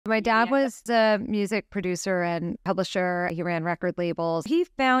My dad was a music producer and publisher. He ran record labels. He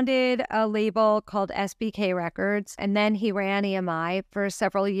founded a label called SBK Records, and then he ran EMI for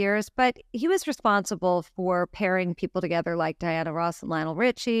several years. But he was responsible for pairing people together like Diana Ross and Lionel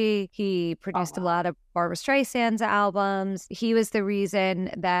Richie. He produced a lot of Barbra Streisand's albums. He was the reason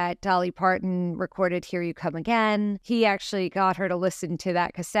that Dolly Parton recorded Here You Come Again. He actually got her to listen to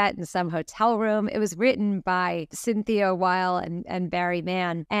that cassette in some hotel room. It was written by Cynthia Weil and Barry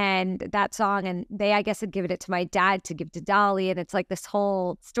Mann. And that song, and they, I guess, had given it to my dad to give to Dolly. And it's like this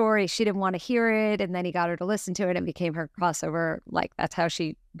whole story. She didn't want to hear it. And then he got her to listen to it and became her crossover. Like, that's how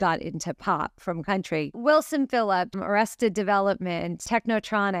she got into pop from country. Wilson Phillip, Arrested Development,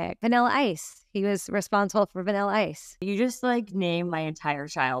 Technotronic, Vanilla Ice. He was responsible for Vanilla Ice. You just like named my entire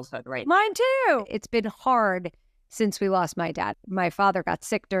childhood, right? Mine too. It's been hard since we lost my dad. My father got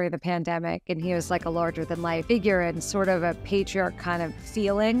sick during the pandemic, and he was like a larger-than-life figure and sort of a patriarch kind of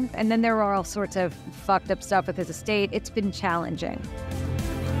feeling. And then there were all sorts of fucked up stuff with his estate. It's been challenging.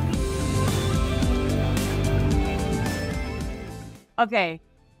 Okay.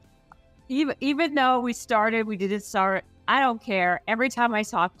 Even though we didn't start, I don't care. Every time I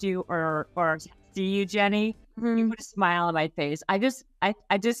talk to you or see you, Jenny, you put a smile on my face. I just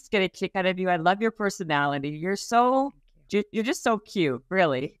get a kick out of you. I love your personality. You're just so cute,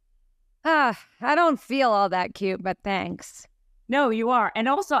 really. I don't feel all that cute, but thanks. No, you are. And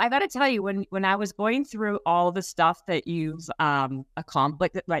also, I got to tell you, when I was going through all the stuff that you've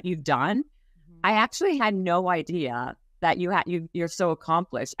accomplished, that you've done, I actually had no idea that you're so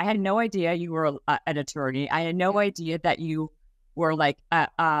accomplished. I had no idea you were an attorney. I had no idea that you were like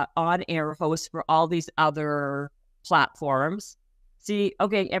on-air host for all these other platforms. See,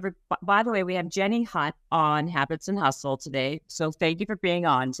 okay, by the way, we have Jenny Hutt on Habits and Hustle today. So thank you for being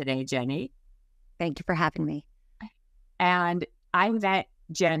on today, Jenny. Thank you for having me. And I met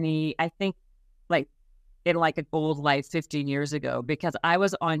Jenny, I think, like in like an old life 15 years ago, because I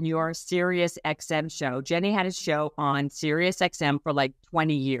was on your Sirius XM show. Jenny had a show on Sirius XM for like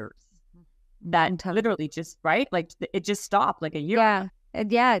 20 years. That literally just, right? Like it just stopped like a year. Yeah.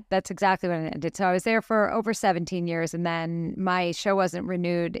 Yeah, that's exactly when it ended. So I was there for over 17 years, and then my show wasn't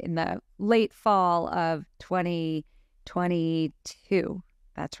renewed in the late fall of 2022.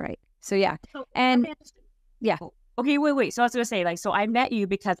 That's right. So yeah. And yeah. Okay, wait. So I was going to say, like, so I met you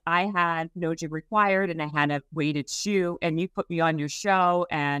because I had No Gym Required and I had a weighted shoe, and you put me on your show,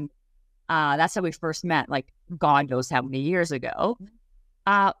 and that's how we first met, like God knows how many years ago.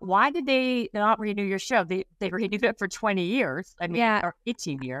 Why did they not renew your show? They renewed it for 20 years. I mean, or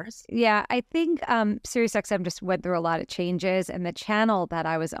 18 years. Yeah, I think SiriusXM just went through a lot of changes, and the channel that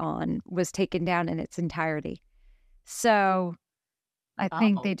I was on was taken down in its entirety. So I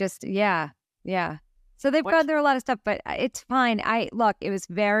think they just, yeah. So they've gone through a lot of stuff, but it's fine. Look, it was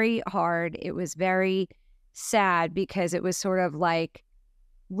very hard. It was very sad because it was sort of like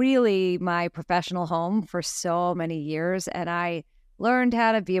really my professional home for so many years, and I learned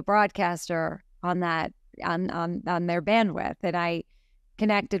how to be a broadcaster on that, on their bandwidth. And I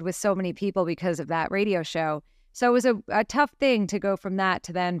connected with so many people because of that radio show. So it was a tough thing to go from that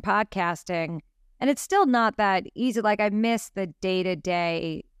to then podcasting. And it's still not that easy. Like, I miss the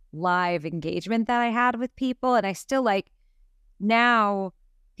day-to-day live engagement that I had with people. And I still, like, now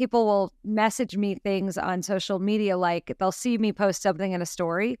people will message me things on social media. Like, they'll see me post something in a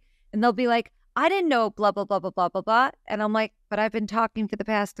story and they'll be like, I didn't know blah, blah, blah, blah, blah, blah, blah. And I'm like, but I've been talking for the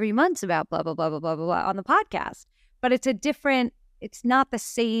past 3 months about blah, blah, blah, blah, blah, blah, blah on the podcast. But it's it's not the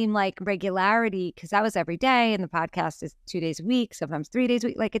same like regularity, because that was every day and the podcast is 2 days a week, sometimes 3 days a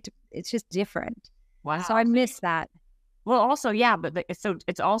week. Like it's just different. Wow. So I miss that. Well, also, yeah, but so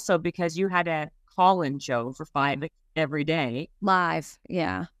it's also because you had a call-in show for 5 every day. Live,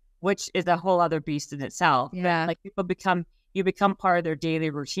 yeah. Which is a whole other beast in itself. Yeah. Like you become part of their daily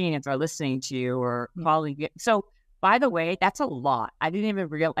routine if they're listening to you or calling you. So, by the way, that's a lot. I didn't even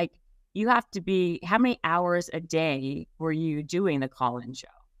realize, like, you have to be, how many hours a day were you doing the call-in show?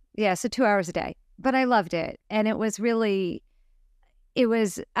 Yeah, so 2 hours a day. But I loved it. And it was really,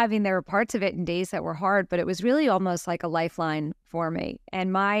 I mean, there were parts of it in days that were hard, but it was really almost like a lifeline for me.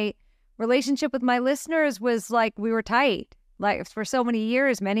 And my relationship with my listeners was like, we were tight. Like, for so many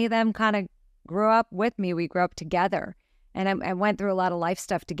years, many of them kind of grew up with me. We grew up together. And I went through a lot of life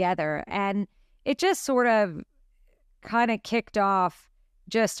stuff together. And it just sort of kind of kicked off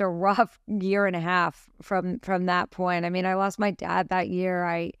just a rough year and a half from that point. I mean, I lost my dad that year.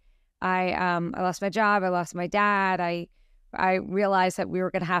 I lost my job. I lost my dad. I realized that we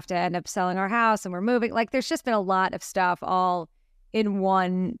were going to have to end up selling our house, and we're moving. Like, there's just been a lot of stuff all in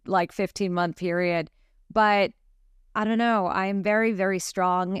one, like, 15-month period. But I don't know. I'm very, very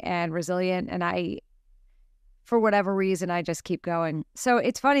strong and resilient, and for whatever reason, I just keep going. So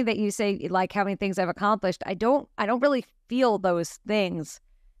it's funny that you say like how many things I've accomplished. I don't really feel those things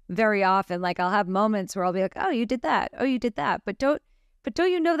very often. Like I'll have moments where I'll be like, oh, you did that. Oh, you did that. But don't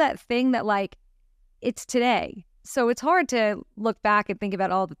you know that thing that like it's today? So it's hard to look back and think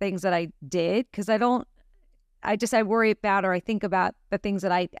about all the things that I did because I worry about or I think about the things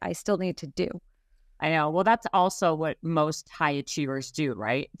that I still need to do. I know. Well, that's also what most high achievers do,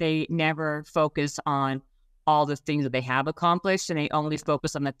 right? They never focus on all the things that they have accomplished, and they only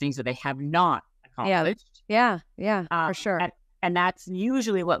focus on the things that they have not accomplished. Yeah, for sure. And that's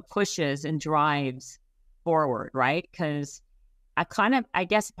usually what pushes and drives forward, right? Because I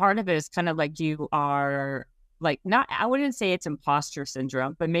guess part of it is kind of like you are like I wouldn't say it's imposter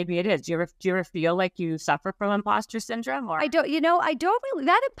syndrome, but maybe it is. Do you ever feel like you suffer from imposter syndrome? Or I don't really.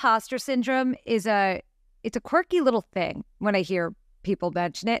 That imposter syndrome it's a quirky little thing when I hear people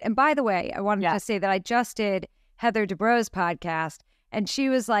mention it. And by the way, I wanted to say that I just did Heather Dubrow's podcast, and she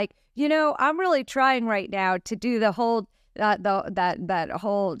was like, I'm really trying right now to do the whole that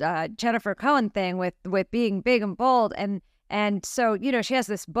whole Jennifer Cohen thing with being big and bold, and so she has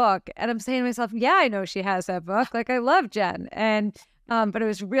this book, and I'm saying to myself, yeah, I know she has that book. Like I love Jen, and but it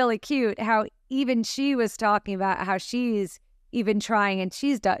was really cute how even she was talking about how she's even trying, and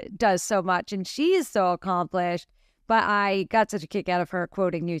she's does so much, and she's so accomplished. But I got such a kick out of her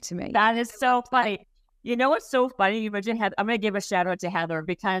quoting you to me. That is so funny. You know what's so funny? You mentioned Heather. I'm going to give a shout out to Heather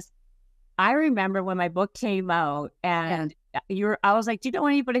because I remember when my book came out and I was like, do you know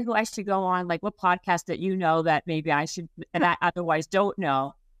anybody who I should go on? Like what podcast that you know that maybe I should, and I otherwise don't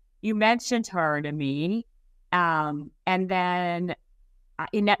know? You mentioned her to me. And then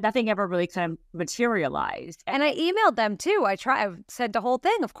nothing ever really kind of materialized. And I emailed them too. I said the whole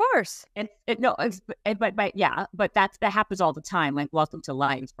thing, of course. But that happens all the time. Like welcome to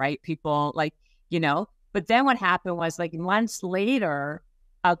life, right? People like, but then what happened was like months later,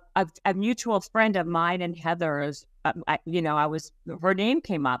 a mutual friend of mine and Heather's, her name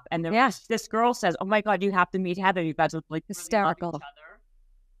came up, and this girl says, "Oh my God, you have to meet Heather. You guys are like hysterical."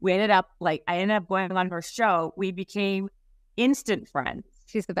 We ended up I ended up going on her show. We became instant friends.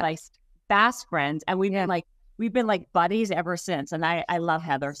 She's the best. Like fast friends, and we've been like buddies ever since. And I love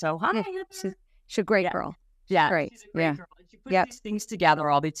Heather. So hi, Heather. She's a great girl. Yeah, great. She's a great girl. And she puts these things together.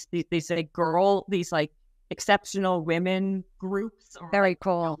 All these these like exceptional women groups. Or very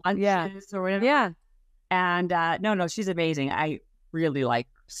cool. Or whatever. Yeah. And no, she's amazing. I really like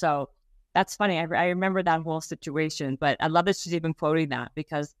her. So that's funny. I remember that whole situation, but I love that she's even quoting that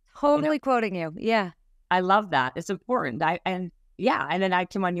because totally quoting you. Yeah. I love that. It's important. And then I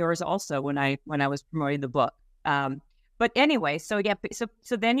came on yours also when I was promoting the book. But anyway, so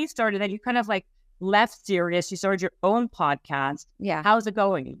then you started, then you kind of like left Sirius, you started your own podcast. Yeah. How's it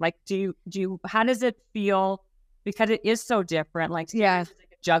going? Like, how does it feel? Because it is so different. Like, Sirius is like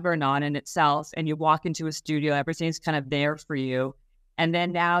a juggernaut in itself, and you walk into a studio, everything's kind of there for you. And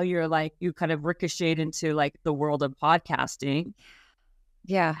then now you're like, you kind of ricocheted into like the world of podcasting.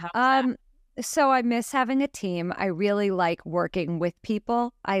 Yeah. So I miss having a team. I really like working with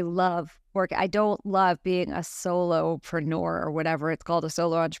people. I love work. I don't love being a solopreneur or whatever it's called, a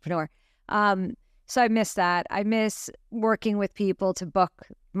solo entrepreneur. So I miss that. I miss working with people to book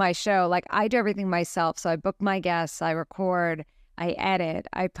my show. Like I do everything myself. So I book my guests, I record, I edit,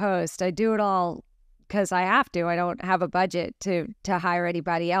 I post, I do it all because I have to. I don't have a budget to hire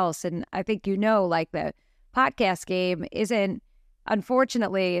anybody else. And I think like the podcast game isn't,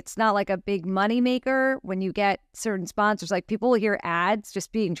 unfortunately, it's not like a big money maker when you get certain sponsors. Like people will hear ads,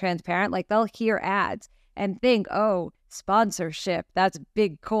 just being transparent, like they'll hear ads and think, oh, sponsorship, that's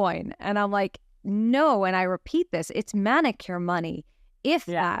big coin. And I'm like, no. And I repeat this, it's manicure money. If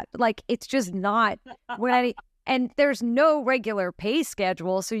that, like, it's just not and there's no regular pay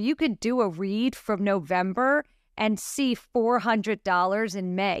schedule. So you could do a read from November and see $400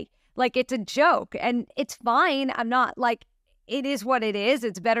 in May. Like it's a joke and it's fine. I'm not like, it is what it is.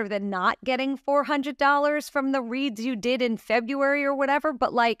 It's better than not getting $400 from the reads you did in February or whatever.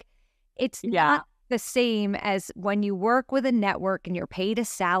 But like, it's not the same as when you work with a network and you're paid a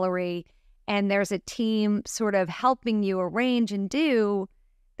salary and there's a team sort of helping you arrange and do.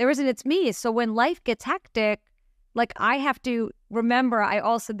 There isn't, it's me. So when life gets hectic, like I have to remember,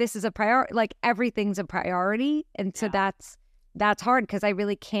 this is a priority, like everything's a priority. And so that's hard because I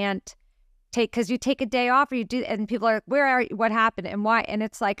really can't because you take a day off or you do, and people are like, where are you? What happened and why? And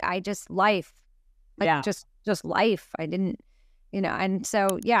it's like, just life, like just life. I didn't, and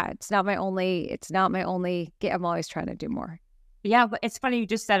so, it's not my only, I'm always trying to do more. Yeah, but it's funny you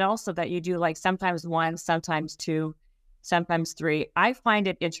just said also that you do like sometimes one, sometimes two, sometimes three. I find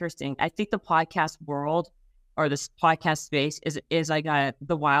it interesting. I think the podcast world or this podcast space is like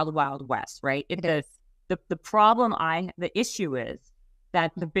the wild, wild west, right? It is. The issue is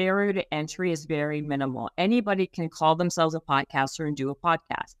that the barrier to entry is very minimal. Anybody can call themselves a podcaster and do a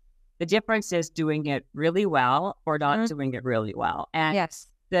podcast. The difference is doing it really well or not doing it really well. And yes,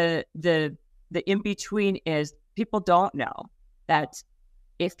 the in between is people don't know that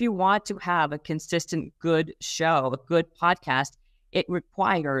if you want to have a consistent good show, a good podcast, it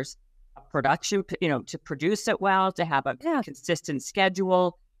requires a production, to produce it well, to have a consistent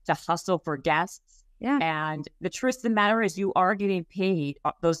schedule, to hustle for guests. Yeah. And the truth of the matter is you are getting paid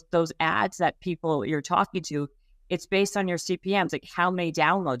those ads that people you're talking to. It's based on your CPMs, like how many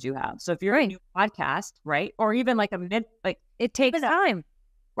downloads you have. So if you're a new podcast, right? Or even like it takes time.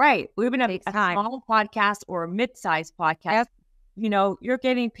 Right. Even a small podcast or a mid-sized podcast, you're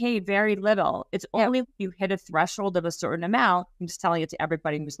getting paid very little. It's only when you hit a threshold of a certain amount, I'm just telling it to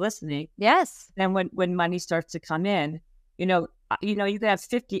everybody who's listening. Yes. Then when money starts to come in, you can have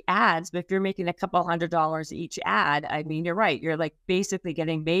 50 ads, but if you're making a couple $100 each ad, I mean, you're right. You're like basically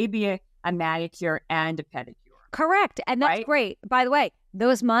getting maybe a manicure and a pedicure. Correct. And that's great. By the way,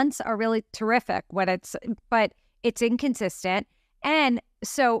 those months are really terrific but it's inconsistent. And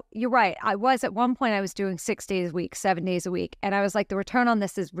so you're right. At one point I was doing 6 days a week, 7 days a week. And I was like, the return on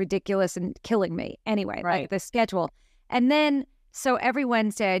this is ridiculous and killing me anyway, like the schedule. And then, so every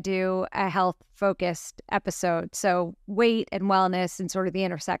Wednesday I do a health focused episode. So weight and wellness and sort of the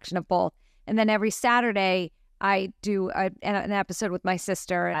intersection of both. And then every Saturday I do an episode with my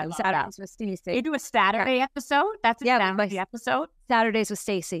sister, and Saturdays with Stacey. You do a Saturday episode? That's a Saturday episode? Saturdays with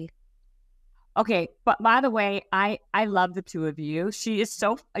Stacey. Okay, but by the way, I love the two of you.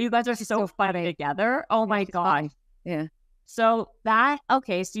 You guys are so funny together. Oh my God. Yeah. So so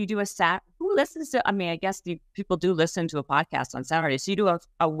you do who listens to, I guess people do listen to a podcast on Saturday. So you do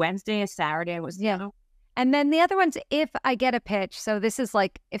a Wednesday, a Saturday. And then the other ones, if I get a pitch. So this is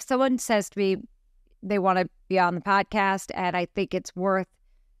like, if someone says to me, they want to be on the podcast and I think it's worth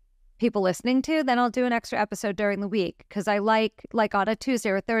people listening to, then I'll do an extra episode during the week because I like on a Tuesday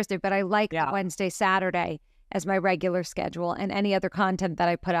or Thursday, but I like Wednesday, Saturday as my regular schedule, and any other content that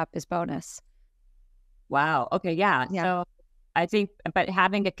I put up is bonus. Wow. Okay. Yeah. So I think, but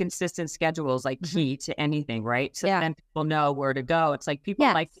having a consistent schedule is like key to anything, right? So then people know where to go. It's like people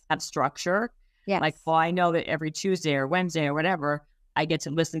like to have structure. Yeah. Like, well, I know that every Tuesday or Wednesday or whatever, I get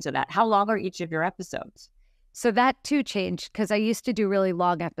to listen to that. How long are each of your episodes? So that too changed because I used to do really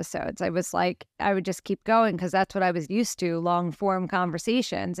long episodes. I was like, I would just keep going because that's what I was used to, long form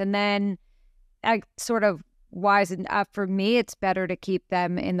conversations. And then I sort of wisened up. For me, it's better to keep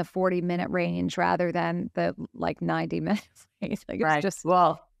them in the 40-minute range rather than the 90 minutes range. It's just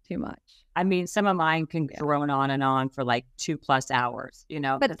too much. I mean, some of mine can drone on and on for like 2+ hours,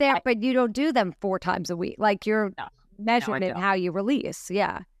 But you don't do them 4 times a week. Like you're measured in how you release.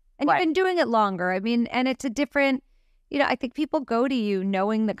 Yeah. And you've been doing it longer. I mean, and it's a different, I think people go to you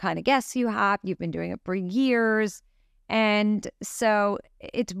knowing the kind of guests you have. You've been doing it for years. And so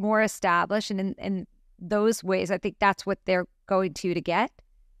it's more established. And in those ways, I think that's what they're going to get.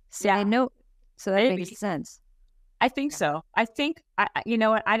 So they know. So that makes sense. I think so. I think,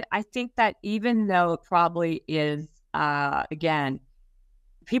 I think that even though it probably is, again,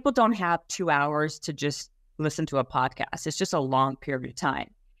 people don't have 2 hours to just listen to a podcast. It's just a long period of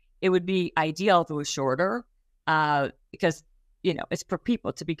time. It would be ideal if it was shorter because, it's for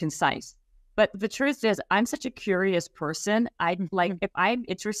people to be concise. But the truth is, I'm such a curious person. If I'm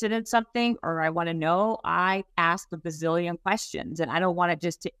interested in something or I want to know, I ask a bazillion questions and I don't want it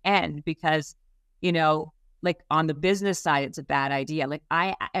just to end because, on the business side, it's a bad idea. Like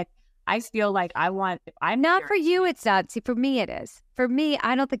I feel like if I'm not for you, it's not. See, for me, it is. For me,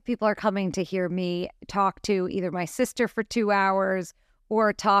 I don't think people are coming to hear me talk to either my sister for 2 hours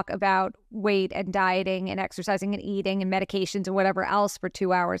or talk about weight and dieting and exercising and eating and medications and whatever else for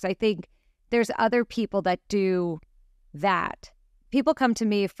 2 hours. I think there's other people that do that. People come to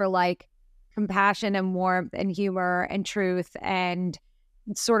me for compassion and warmth and humor and truth and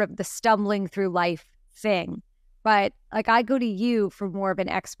sort of the stumbling through life thing. But I go to you for more of an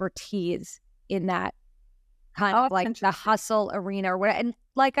expertise in that kind of the hustle arena or whatever. And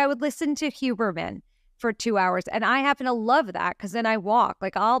I would listen to Huberman for 2 hours. And I happen to love that because then I walk.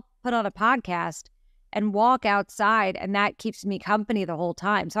 I'll put on a podcast and walk outside and that keeps me company the whole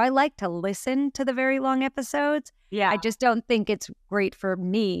time. So I like to listen to the very long episodes. Yeah. I just don't think it's great for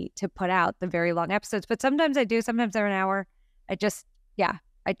me to put out the very long episodes. But sometimes I do. Sometimes they're an hour.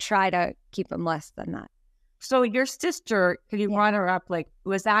 I try to keep them less than that. So your sister, could you brought her up, like,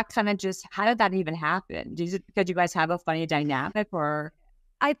 was that kind of just, how did that even happen? Did because you guys have a funny dynamic, or?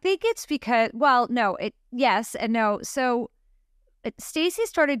 I think it's because, well, no, yes and no. So Stacy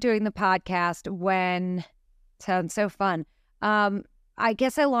started doing the podcast when, sounds so fun. I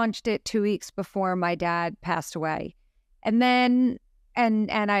guess I launched it 2 weeks before my dad passed away. And then, and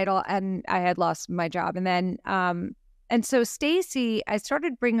I had lost my job. And then, and so Stacy, I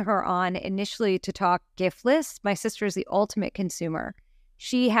started bringing her on initially to talk gift lists. My sister is the ultimate consumer.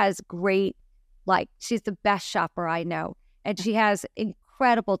 She has great, like, she's the best shopper I know. And she has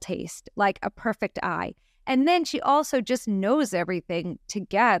incredible taste, like a perfect eye. And then she also just knows everything to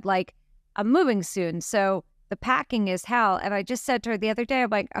get, like, I'm moving soon, so the packing is hell. And I just said to her the other day, I'm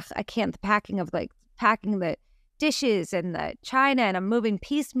like, I can't, the packing the dishes and the china, and I'm moving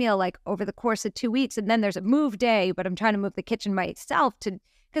piecemeal, like, over the course of 2 weeks. And then there's a move day, but I'm trying to move the kitchen myself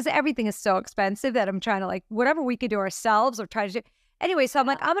because everything is so expensive that I'm trying to, like, whatever we could do ourselves or try to do. Anyway, so I'm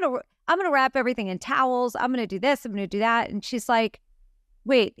like, I'm going to wrap everything in towels. I'm going to do this. I'm going to do that. And she's like,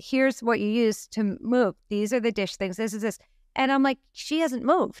 wait, here's what you use to move. These are the dish things. This is this. And I'm like, she hasn't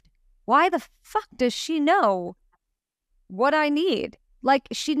moved. Why the fuck does she know what I need? Like,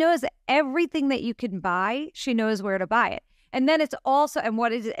 she knows everything that you can buy. She knows where to buy it. And then it's also, and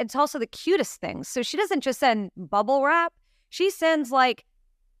what is it? It's also the cutest things. So she doesn't just send bubble wrap. She sends, like,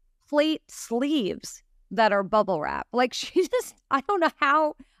 plate sleeves that are bubble wrap. Like, she just, I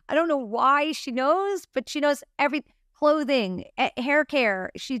don't know why she knows, but she knows clothing, hair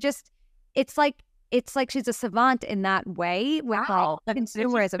care. She just, it's like she's a savant in that way. Wow. Like, did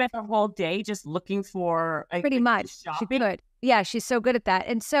she spend a whole day just looking for, like, pretty much she could. Yeah, she's so good at that.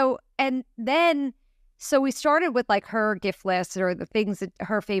 And so we started with, like, her gift list or the things that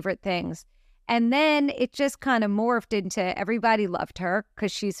her favorite things. And then it just kind of morphed into everybody loved her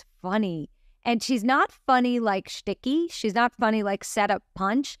because she's funny. And she's not funny like shticky. She's not funny like setup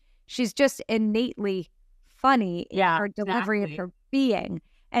punch. She's just innately funny in her delivery of her being.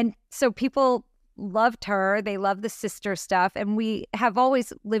 And so people loved her. They love the sister stuff. And we have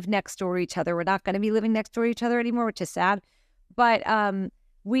always lived next door to each other. We're not going to be living next door to each other anymore, which is sad. But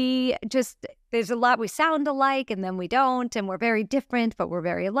there's a lot, we sound alike and then we don't. And we're very different, but we're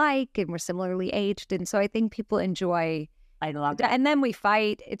very alike and we're similarly aged. And so I think people enjoy. I love it. And then we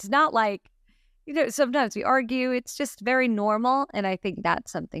fight. It's not like, sometimes we argue. It's just very normal. And I think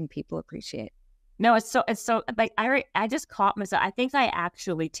that's something people appreciate. No, it's so like, I just caught myself. I think I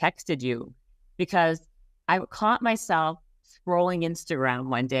actually texted you because I caught myself scrolling Instagram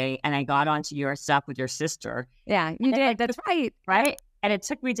one day and I got onto your stuff with your sister. Yeah, you did. That's right. Right. And it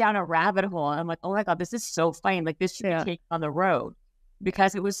took me down a rabbit hole. And I'm like, oh my God, this is so funny. Like, this should be taken on the road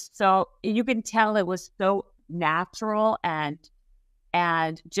because it was so, you can tell it was so natural and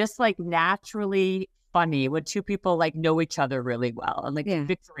just, like, naturally funny when two people, like, know each other really well and, like,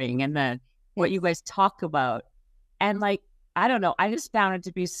 bickering and then what you guys talk about. And, like, I don't know, I just found it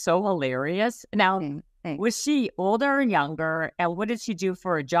to be so hilarious. Now, was she older or younger? And what did she do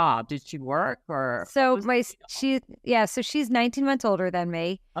for a job? Did she work or? So she's 19 months older than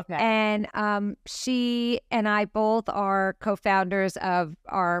me. Okay. And she and I both are co-founders of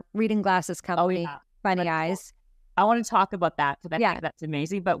our reading glasses company, Funny Eyes. Cool. I want to talk about that. So that's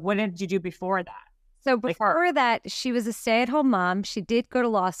amazing. But what did you do before that? So before that, she was a stay-at-home mom. She did go to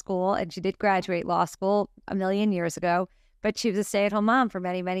law school and she did graduate law school a million years ago, but she was a stay-at-home mom for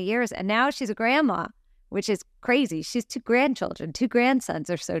many, many years. And now she's a grandma, which is crazy. She's 2 grandchildren. 2 grandsons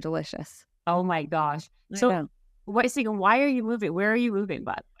are so delicious. Oh my gosh. So why are you moving? Where are you moving,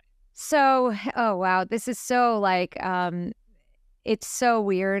 by the way? So, oh wow, this is so, like, it's so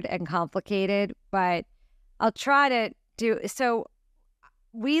weird and complicated, but I'll try to do, so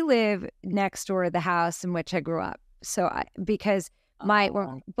we live next door to the house in which I grew up. So because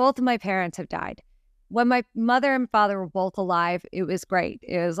both of my parents have died. When my mother and father were both alive, it was great.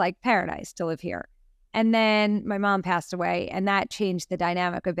 It was like paradise to live here. And then my mom passed away, and that changed the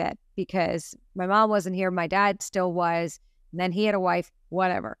dynamic a bit because my mom wasn't here. My dad still was. And then he had a wife,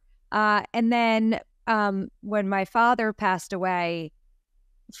 whatever. And then when my father passed away,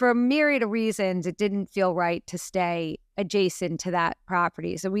 for a myriad of reasons, it didn't feel right to stay adjacent to that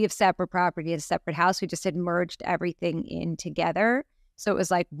property. So we have separate property, a separate house. We just had merged everything in together. So it was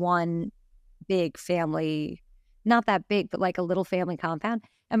like one big family, not that big, but like a little family compound.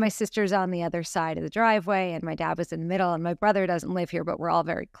 And my sister's on the other side of the driveway and my dad was in the middle and my brother doesn't live here, but we're all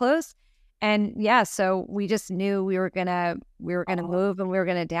very close. And yeah, so we just knew we were gonna move and we were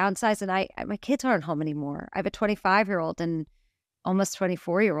gonna downsize. And my kids aren't home anymore. I have a 25-year-old and almost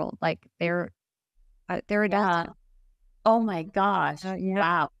 24-year-old. Like they're adults. Oh my gosh!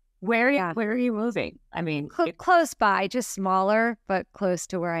 Wow. Yeah. Where are you moving? I mean, Close by, just smaller, but close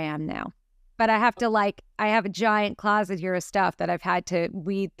to where I am now. But I have to I have a giant closet here of stuff that I've had to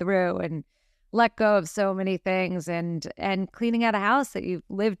weed through and let go of so many things, and cleaning out a house that you've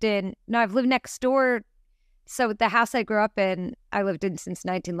lived in. No, I've lived next door. So the house I grew up in, I lived in since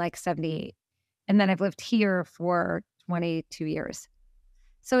 1978. And then I've lived here for 22 years.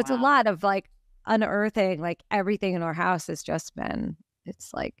 So it's a lot of like unearthing, like everything in our house has just been,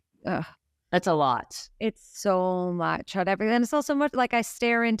 it's like, ugh. That's a lot. It's so much on everything. And it's also much like I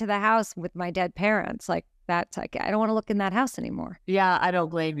stare into the house with my dead parents. Like that's like, I don't want to look in that house anymore. Yeah, I don't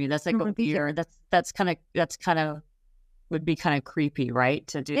blame you. That's like a weird, that's kind of would be kind of creepy, right?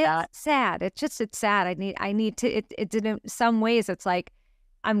 To do that. It's sad. It's sad. I need to, it's in some ways, it's like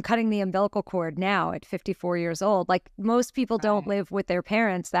I'm cutting the umbilical cord now at 54 years old. Like most people don't live with their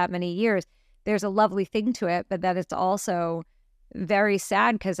parents that many years. There's a lovely thing to it, but then it's also very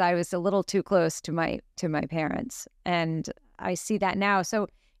sad because I was a little too close to my parents, and I see that now. So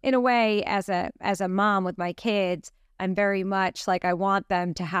in a way, as a mom with my kids, I'm very much like I want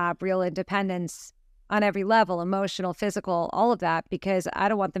them to have real independence on every level, emotional, physical, all of that, because I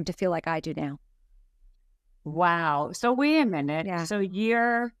don't want them to feel like I do now. Wow. So wait a minute. Yeah. So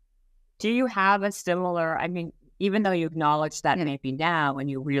do you have a similar, I mean, even though you acknowledge that maybe now and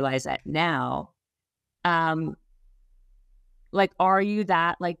you realize that now, like, are you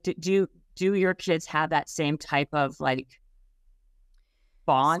that, like, do your kids have that same type of like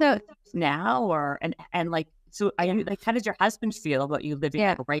bond now, or, and like, so like, how does your husband feel about you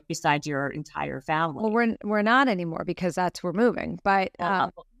living right beside your entire family? Well, we're not anymore because we're moving, but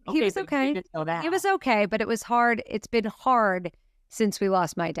he was okay. He was okay, but it was hard. It's been hard since we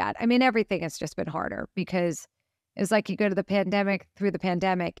lost my dad. I mean, everything has just been harder because it was like you go to through the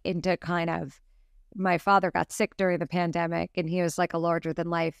pandemic into kind of, my father got sick during the pandemic, and he was like a larger than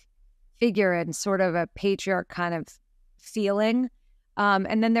life figure and sort of a patriarch kind of feeling.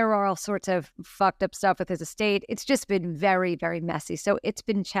 And then there were all sorts of fucked up stuff with his estate. It's just been very, very messy. So it's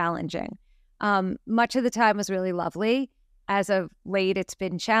been challenging. Much of the time was really lovely. As of late, it's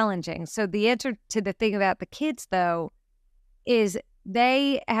been challenging. So the answer to the thing about the kids, though, is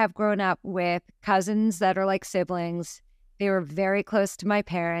they have grown up with cousins that are like siblings. They were very close to my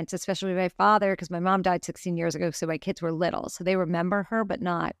parents, especially my father, because my mom died 16 years ago. So my kids were little. So they remember her, but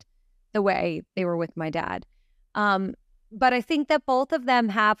not the way they were with my dad. But I think that both of them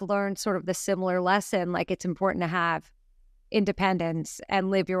have learned sort of the similar lesson, like it's important to have independence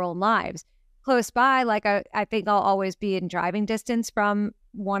and live your own lives. Close by, like I think I'll always be in driving distance from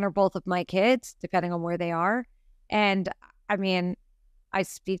one or both of my kids, depending on where they are. And I mean, I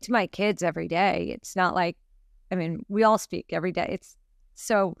speak to my kids every day. It's not like, I mean, we all speak every day.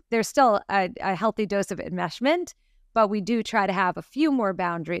 So there's still a healthy dose of enmeshment, but we do try to have a few more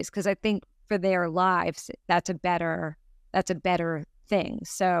boundaries because I think for their lives, that's a better thing.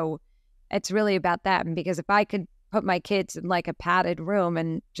 So it's really about that. And because if I could put my kids in like a padded room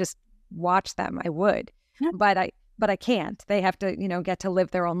and just watch them, I would. But I can't. They have to, get to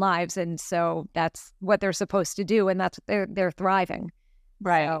live their own lives. And so that's what they're supposed to do. And that's what they're thriving.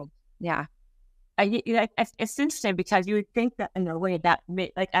 Right. So, yeah. It's interesting because you would think that in a way that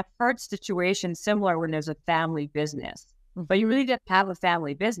like I've heard situations similar when there's a family business, but you really didn't have a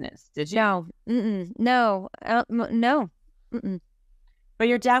family business, did you? No. No. No. But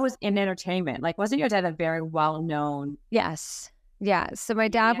your dad was in entertainment. Like, wasn't your dad a very well-known? Yes. Yeah. So my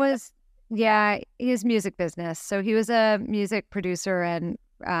dad was, his music business. So he was a music producer and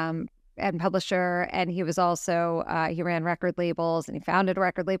publisher, and he was also he ran record labels and he founded a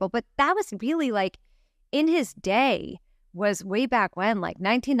record label. But that was really like in his day, was way back when, like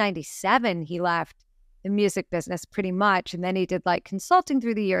 1997, he left the music business pretty much, and then he did like consulting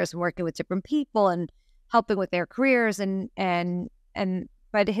through the years and working with different people and helping with their careers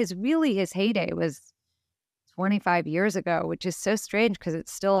but his heyday was 25 years ago, which is so strange because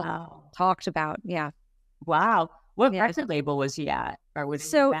it's still talked about. Yeah. Wow. What record label was he at? Or was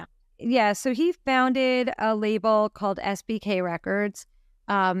so he founded a label called SBK Records,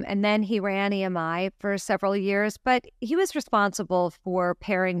 and then he ran EMI for several years. But he was responsible for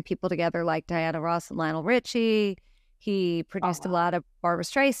pairing people together like Diana Ross and Lionel Richie. He produced a lot of Barbra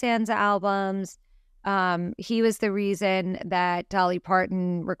Streisand's albums. He was the reason that Dolly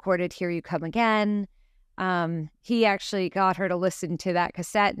Parton recorded Here You Come Again. He actually got her to listen to that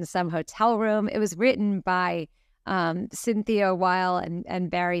cassette in some hotel room. It was written by Cynthia Weil and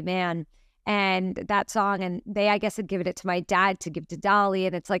Barry Mann, and that song, and they, I guess, had given it to my dad to give to Dolly,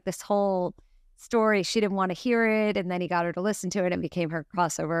 and it's like this whole story. She didn't want to hear it, and then he got her to listen to it, and became her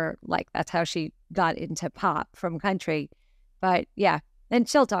crossover. Like, that's how she got into pop from country. But yeah, And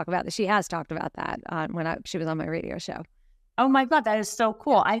she'll talk about this. She has talked about that when she was on my radio show. Oh my God, that is so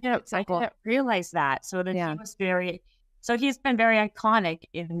cool. I didn't realize that. So then Yeah. he's been very iconic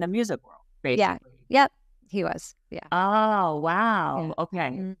in the music world, basically. Yeah. Yep. He was. Yeah. Oh, wow. Yeah. Okay.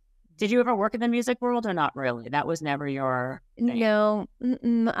 Mm-hmm. Did you ever work in the music world or not really? That was never your thing. No,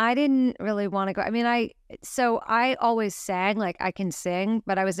 I didn't really want to go. I mean, I always sang, like I can sing,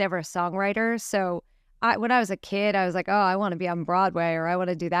 but I was never a songwriter. So when I was a kid, I was like, oh, I want to be on Broadway or I want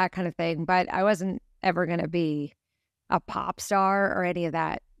to do that kind of thing. But I wasn't ever going to be a pop star or any of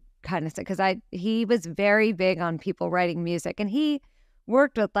that kind of stuff. Because he was very big on people writing music, and he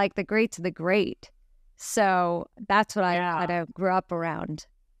worked with like the greats of the great. So that's what I kind of grew up around.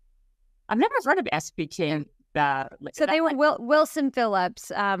 I've never heard of SBK. So they went Wilson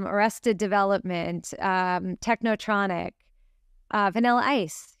Phillips, Arrested Development, Technotronic, Vanilla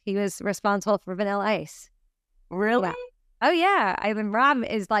Ice. He was responsible for Vanilla Ice. Really? Yeah. Oh yeah. I mean, Rob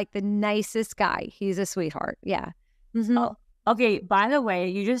is like the nicest guy. He's a sweetheart. Yeah. Mm-hmm. Oh, okay. By the way,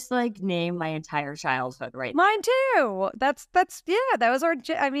 you just like named my entire childhood, right? Mine too. That's yeah. That was our.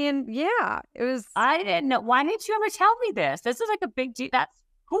 I mean, yeah. It was. I didn't know. Why didn't you ever tell me this? This is like a big deal. That's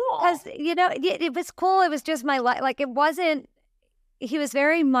cool. Because, it was cool. It was just my life. Like, it wasn't, he was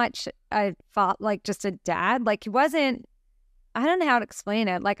very much, I thought, like, just a dad. Like, he wasn't, I don't know how to explain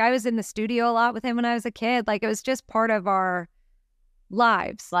it. Like, I was in the studio a lot with him when I was a kid. Like, it was just part of our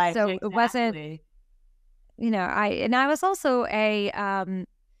lives. So exactly. It wasn't, I was also I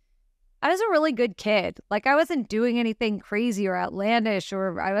was a really good kid. Like, I wasn't doing anything crazy or outlandish,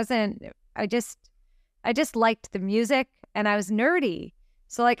 or I just liked the music, and I was nerdy.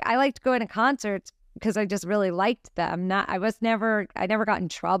 So, like, I liked going to concerts because I just really liked them. I never got in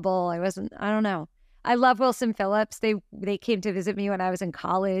trouble. I don't know. I love Wilson Phillips. They came to visit me when I was in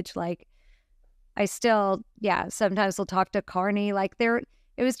college. Like, I still, sometimes we'll talk to Carney. Like, it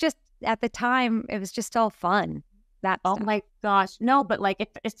was just, at the time, it was just all fun. Oh my gosh. No, but like,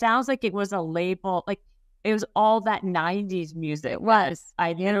 it sounds like it was a label, like, it was all that 90s music. It was.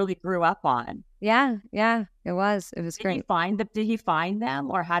 I literally grew up on. Yeah, it was. It was great. Did he find them,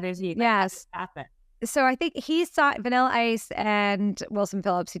 or how did he happen? So I think he signed Vanilla Ice and Wilson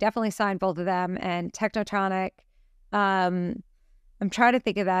Phillips. He definitely signed both of them, and Technotronic. I'm trying to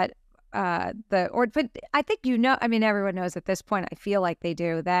think of that. But I think I mean, everyone knows at this point, I feel like they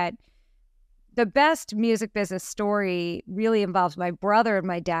do, that the best music business story really involves my brother and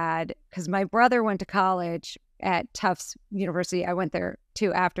my dad, because my brother went to college at Tufts University. I went there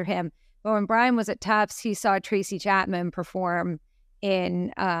too after him. But when Brian was at Tufts, he saw Tracy Chapman perform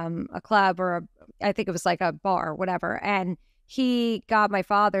in a club, or I think it was like a bar or whatever. And he got my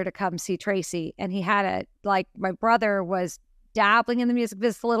father to come see Tracy. And he had my brother was dabbling in the music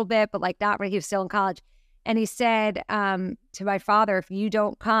business a little bit, but like not really, he was still in college. And he said to my father, if you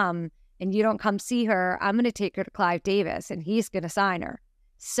don't come and you don't come see her, I'm going to take her to Clive Davis and he's going to sign her.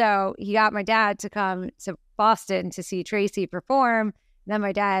 So he got my dad to come to Boston to see Tracy perform. Then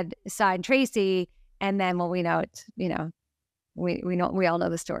my dad signed Tracy. And then, we know it's, we all know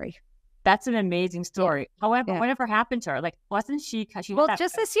the story. That's an amazing story. Yeah. However, whatever happened to her? Like, wasn't she?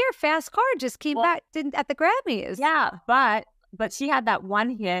 Just this year, Fast Car just came back at the Grammys. Yeah, but she had that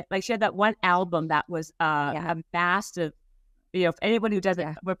one hit. Like, she had that one album that was a massive. If anyone who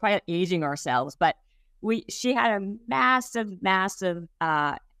doesn't, we're probably aging ourselves, but she had a massive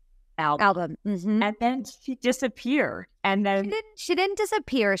album, mm-hmm. And then she disappeared. And then she didn't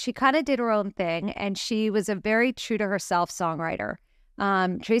disappear. She kind of did her own thing, and she was a very true to herself songwriter.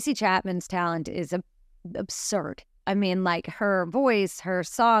 Tracy Chapman's talent is absurd. I mean, like, her voice, her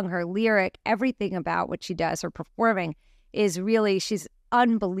song, her lyric, everything about what she does, her performing is really, she's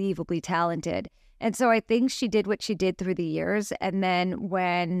unbelievably talented. And so I think she did what she did through the years. And then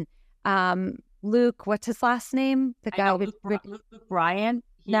when Luke, what's his last name? The guy Luke Bryan.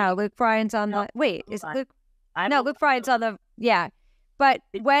 No, Luke Bryan's on the. Wait, is Luke? No, Luke Bryan's on the. Yeah, but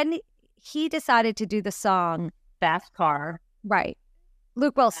when he decided to do the song Fast Car, right?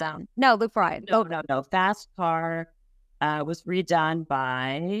 Luke Wilson. No, Luke Bryan. No. Fast Car was redone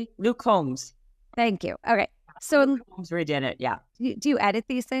by Luke Combs. Thank you. Okay, so Luke Combs redid it. Yeah. Do you edit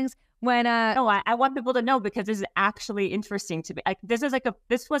these things? When no, I want people to know, because this is actually interesting to me. Like,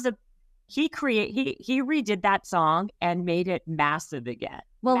 he redid that song and made it massive again.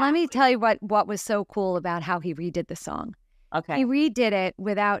 Well, let me tell you what was so cool about how he redid the song. Okay. He redid it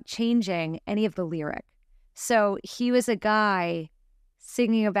without changing any of the lyric. So he was a guy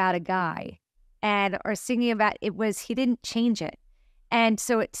singing about a guy, or singing about, he didn't change it. And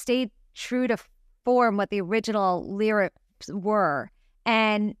so it stayed true to form what the original lyrics were.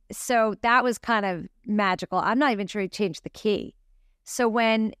 And so that was kind of magical. I'm not even sure he changed the key. So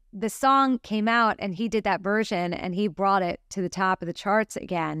when the song came out and he did that version and he brought it to the top of the charts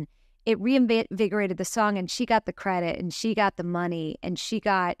again, it reinvigorated the song, and she got the credit and she got the money and she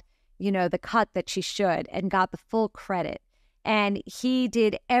got, the cut that she should and got the full credit. And he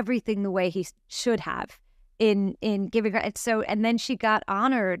did everything the way he should have in giving her. And then she got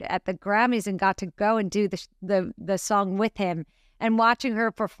honored at the Grammys and got to go and do the song with him. And watching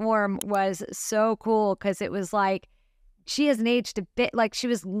her perform was so cool because it was like, she hasn't aged a bit. Like, she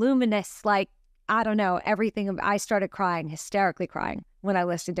was luminous. Like, I don't know, everything. I started crying, hysterically crying when I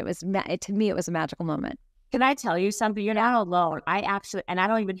listened. To me, it was a magical moment. Can I tell you something? You're not alone. I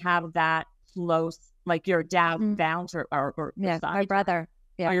don't even have that close, like your dad found her or my brother.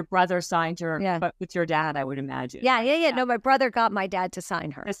 Yeah. Or your brother signed her, but with your dad, I would imagine. Yeah. No, my brother got my dad to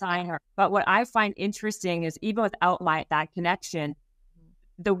sign her. But what I find interesting is even without that connection,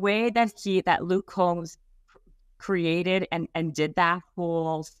 the way that Luke Combs created and did that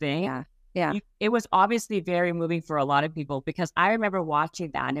whole thing. Yeah. It was obviously very moving for a lot of people, because I remember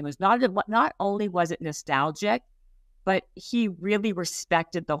watching that, and it was not only was it nostalgic, but he really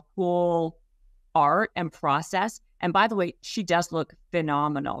respected the whole art and process. And by the way, she does look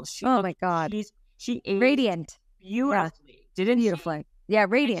phenomenal. My God. She aged radiant. Beautifully. Didn't beautifully. She? Yeah,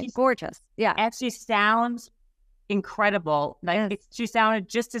 radiant, gorgeous. Yeah. And she sounds incredible. Like she sounded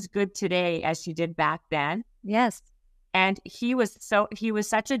just as good today as she did back then. Yes. And he was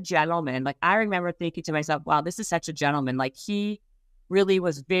such a gentleman. Like, I remember thinking to myself, wow, this is such a gentleman. Like, he really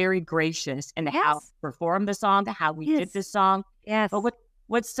was very gracious in how he performed the song, how we did the song. Yes. But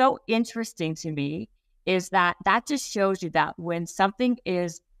what's so interesting to me is that just shows you that when something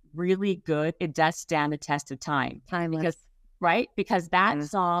is really good, it does stand the test of time. Timeless. Because that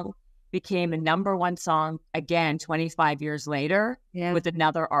song became a #1 song again 25 years later with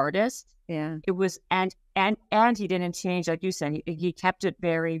another artist. Yeah. It was and he didn't change, like you said. He kept it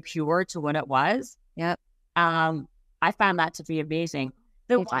very pure to what it was. Yep. I found that to be amazing.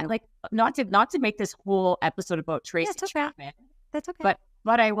 Not to make this whole episode about Tracy Chapman. That's okay.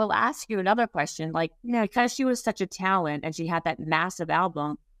 But I will ask you another question. Like, because she was such a talent and she had that massive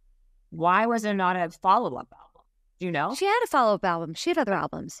album, why was there not a follow-up album? Do you know? She had a follow-up album. She had other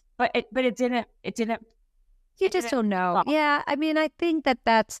albums. But it didn't. You just don't know. Yeah. I mean, I think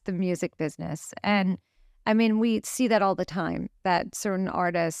that's the music business. And I mean, we see that all the time, that certain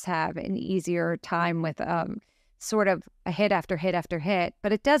artists have an easier time with sort of a hit after hit after hit.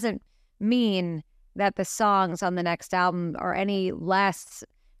 But it doesn't mean that the songs on the next album are any less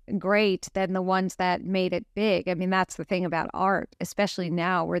great than the ones that made it big. I mean, that's the thing about art, especially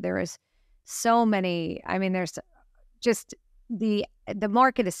now where there is so many. I mean, there's just the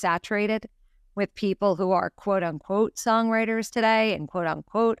market is saturated with people who are quote unquote songwriters today and quote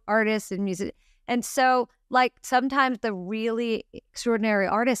unquote artists and music. And so, like, sometimes the really extraordinary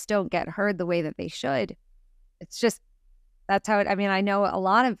artists don't get heard the way that they should. It's just, that's how it, I mean, I know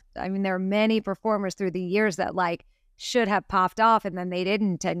there are many performers through the years that like should have popped off and then they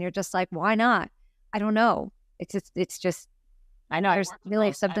didn't. And you're just like, why not? I don't know. It's just, I know. There's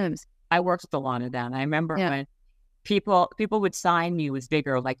really sometimes. I worked with a lot of them. I remember when people would sign me with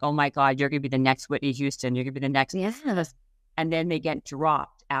bigger, like, oh my God, you're going to be the next Whitney Houston. You're going to be the next. Yes. And then they get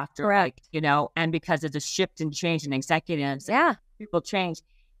dropped after, and because of the shift and change in executives, people change.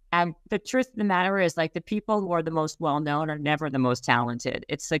 And the truth of the matter is, like, the people who are the most well-known are never the most talented.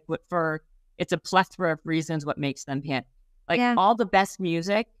 It's like it's a plethora of reasons what makes them hit. Like all the best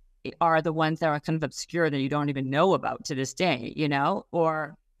music are the ones that are kind of obscure that you don't even know about to this day,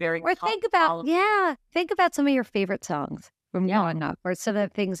 or think about some of your favorite songs from growing up, or some of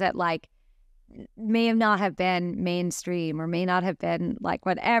the things that like may not have been mainstream or may not have been like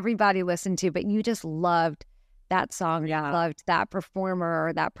what everybody listened to, but you just loved that song, loved that performer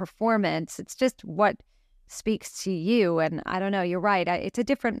or that performance. It's just what speaks to you. And I don't know, you're right. It's a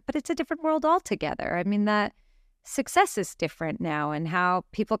different world altogether. I mean, that success is different now, and how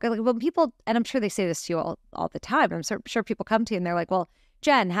people and I'm sure they say this to you all the time. I'm sure people come to you and they're like, well,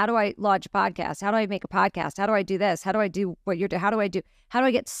 Jen, how do I launch a podcast? How do I make a podcast? How do I do this? How do I do what you're doing? How do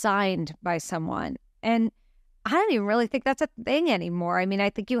I get signed by someone? And I don't even really think that's a thing anymore. I mean, I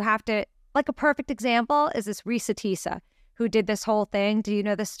think you have to, like, a perfect example is this Risa Tisa, who did this whole thing. Do you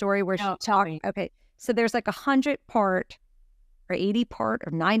know this story where she talked? Okay. So there's like 100-part or 80-part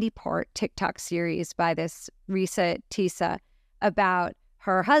or 90-part TikTok series by this Risa Tisa about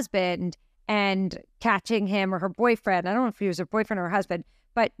her husband and catching him, or her boyfriend. I don't know if he was her boyfriend or her husband,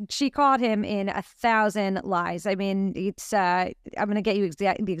 but she caught him in 1,000 lies. I mean, it's I'm going to get you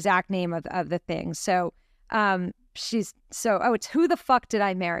the exact name of the thing. So it's Who the Fuck Did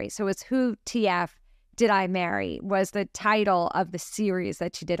I Marry? So it's who TF Did I Marry was the title of the series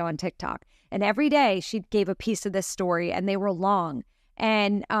that she did on TikTok. And every day she gave a piece of this story, and they were long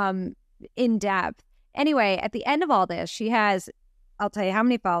and in depth. Anyway, at the end of all this, she has, I'll tell you how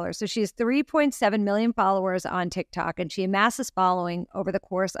many followers. So she has 3.7 million followers on TikTok, and she amasses following over the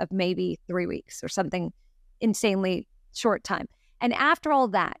course of maybe 3 weeks or something insanely short time. And after all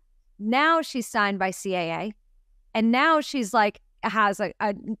that, now she's signed by CAA, and now she's like, has a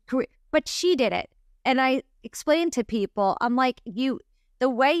career, but she did it. And I explained to people, I'm like, the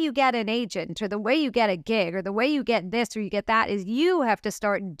way you get an agent or the way you get a gig or the way you get this or you get that is you have to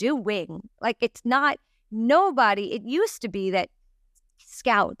start doing. Like, it's not nobody. It used to be that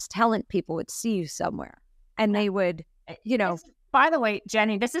scouts, talent people would see you somewhere and they would, By the way,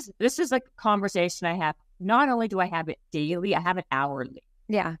 Jenny, this is like a conversation I have. Not only do I have it daily, I have it hourly.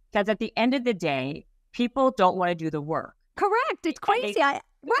 Yeah. Because at the end of the day, people don't want to do the work. Correct. It's crazy.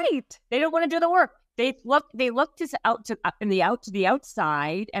 Right. They don't want to do the work. They look to the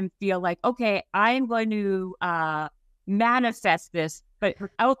outside and feel like, okay, I am going to manifest this, but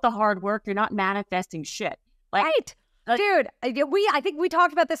without the hard work, you're not manifesting shit. Right. Dude, I think we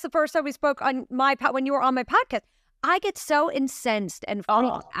talked about this the first time we spoke on when you were on my podcast. I get so incensed and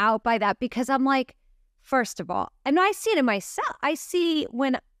freaked out by that because I'm like, first of all, and I see it in myself. I see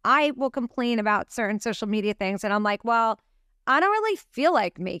when I will complain about certain social media things and I'm like, well, I don't really feel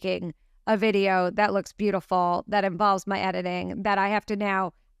like making a video that looks beautiful, that involves my editing, that I have to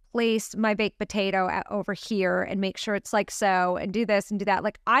now place my baked potato over here and make sure it's like so and do this and do that.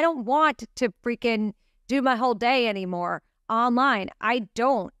 Like, I don't want to freaking do my whole day anymore online. I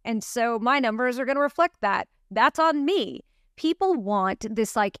don't. And so my numbers are going to reflect that. That's on me. People want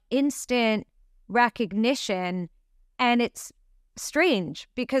this like instant recognition, and it's strange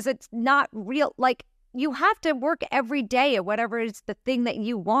because it's not real. Like, you have to work every day at whatever is the thing that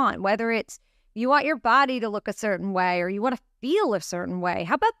you want, whether it's you want your body to look a certain way or you want to feel a certain way.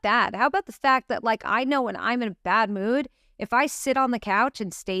 How about that? How about the fact that, like, I know when I'm in a bad mood, if I sit on the couch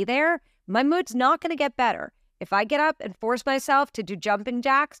and stay there, my mood's not going to get better. If I get up and force myself to do jumping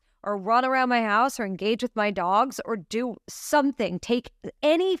jacks or run around my house or engage with my dogs or do something, take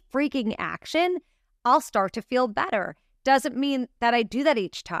any freaking action, I'll start to feel better. Doesn't mean that I do that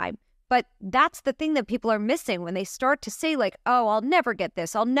each time. But that's the thing that people are missing when they start to say, like, oh, I'll never get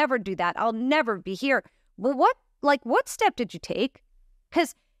this. I'll never do that. I'll never be here. Well, what step did you take?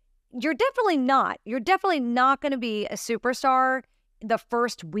 Because you're definitely not going to be a superstar the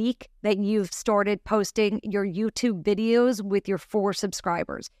first week that you've started posting your YouTube videos with your 4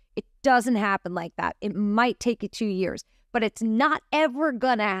 subscribers. It doesn't happen like that. It might take you 2 years, but it's not ever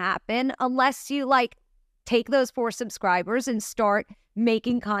going to happen unless you take those 4 subscribers and start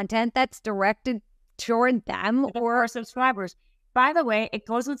making content that's directed toward them or subscribers. By the way, it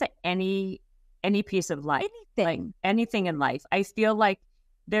goes into any piece of life, anything in life. I feel like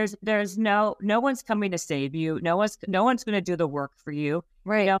there's no one's coming to save you. No one's going to do the work for you.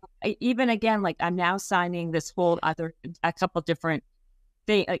 Right. Even again, like, I'm now signing this whole a couple different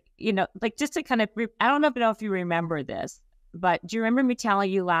things, just to kind of, I don't know if you remember this, but do you remember me telling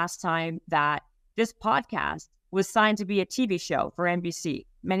you last time that this podcast was signed to be a TV show for NBC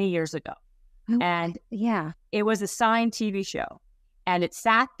many years ago? And yeah, it was a signed TV show, and it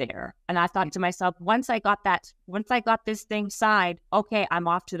sat there. And I thought to myself, once I got this thing signed, okay, I'm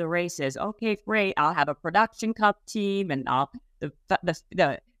off to the races. Okay, great. I'll have a production team, and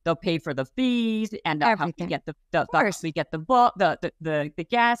they'll pay for the fees, and I'll help me get the book, the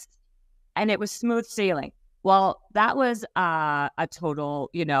guests, and it was smooth sailing. Well, that was a total,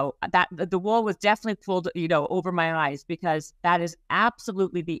 that the wool was definitely pulled, over my eyes, because that is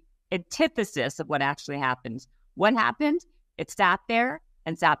absolutely the antithesis of what actually happens. What happened? It sat there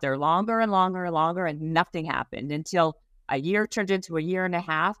longer and longer and longer, and nothing happened until a year turned into a year and a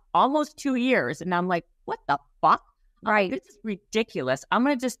half, almost 2 years. And I'm like, what the fuck? Right. This is ridiculous. I'm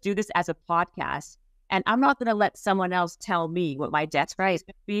going to just do this as a podcast, and I'm not going to let someone else tell me what my debt price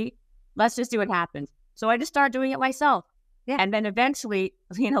could be. Let's just see what happens. So I just started doing it myself. Yeah. And then eventually,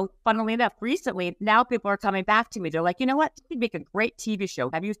 funnily enough, recently, now people are coming back to me. They're like, you know what? You'd make a great TV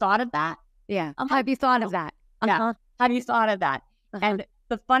show. Have you thought of that? Yeah. Have you thought of that? Yeah. Have you thought of that? And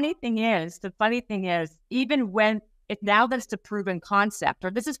the funny thing is, even when now that it's a proven concept,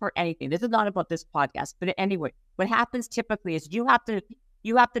 or this is for anything, this is not about this podcast, but anyway, what happens typically is you have to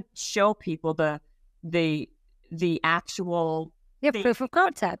show people the actual proof of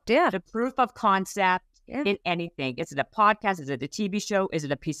concept. Yeah. The proof of concept in anything. Is it a podcast? Is it a TV show? Is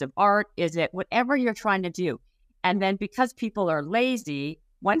it a piece of art? Is it whatever you're trying to do? And then because people are lazy,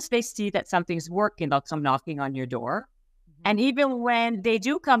 once they see that something's working, they'll come knocking on your door. And even when they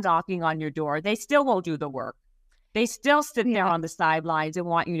do come knocking on your door, they still won't do the work. They still sit there on the sidelines and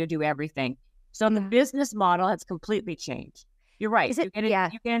want you to do everything. So the business model has completely changed. You're right. You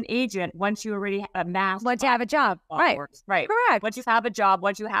get an agent once you already amassed. Once you have a job. Followers. Right. Correct. Once you have a job,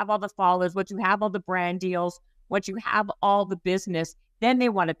 once you have all the followers, once you have all the brand deals, once you have all the business, then they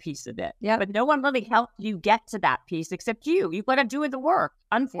want a piece of it. Yeah. But no one really helped you get to that piece except you. You got to do the work.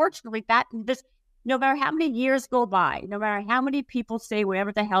 Unfortunately, no matter how many years go by, no matter how many people say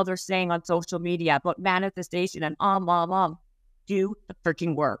whatever the hell they're saying on social media about manifestation and do the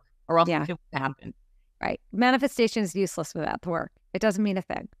freaking work or else it won't happen. Right. Manifestation is useless without the work. It doesn't mean a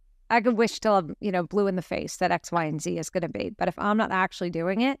thing. I could wish till I'm, blue in the face that X, Y, and Z is going to be. But if I'm not actually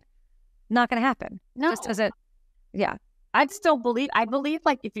doing it, not going to happen. No. Just doesn't. Yeah. I do believe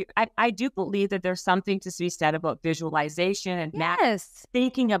that there's something to be said about visualization and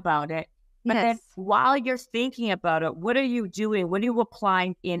thinking about it. But then while you're thinking about it, what are you doing? What are you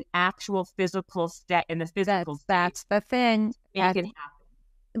applying in actual physical state, in the physical state? That's the thing. Make it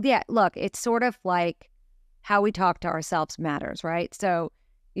happen. Yeah, look, it's sort of like how we talk to ourselves matters, right? So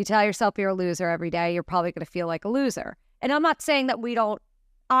you tell yourself you're a loser every day, you're probably going to feel like a loser. And I'm not saying that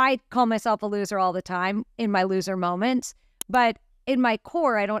I call myself a loser all the time in my loser moments, but in my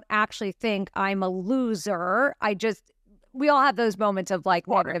core, I don't actually think I'm a loser. We all have those moments of like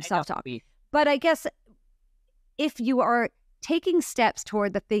negative self-talk. But I guess if you are taking steps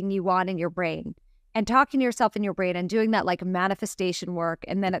toward the thing you want in your brain and talking to yourself in your brain and doing that like manifestation work,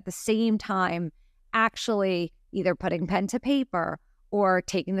 and then at the same time actually either putting pen to paper or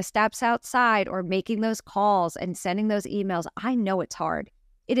taking the steps outside or making those calls and sending those emails, I know it's hard.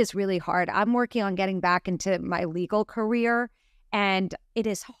 It is really hard. I'm working on getting back into my legal career and it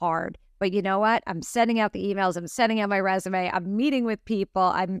is hard. But you know what? I'm sending out the emails. I'm sending out my resume. I'm meeting with people.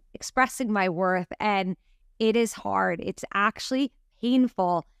 I'm expressing my worth. And it is hard. It's actually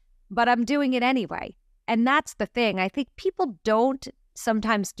painful, but I'm doing it anyway. And that's the thing. I think people don't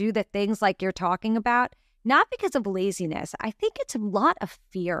sometimes do the things like you're talking about, not because of laziness. I think it's a lot of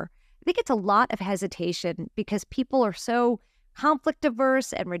fear. I think it's a lot of hesitation because people are so conflict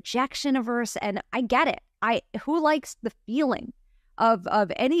averse and rejection averse. And I get it. Who likes the feeling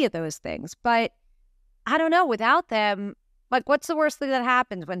of any of those things? But I don't know, without them, like, what's the worst thing that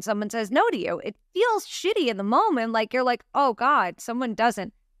happens when someone says no to you? It feels shitty in the moment. Like, you're like, oh God, someone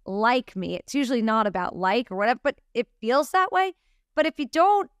doesn't like me. It's usually not about like or whatever, but it feels that way. But if you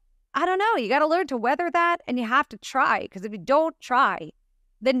don't, I don't know, you got to learn to weather that, and you have to try. Because if you don't try,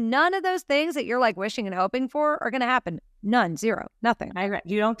 then none of those things that you're like wishing and hoping for are going to happen. None, zero, nothing.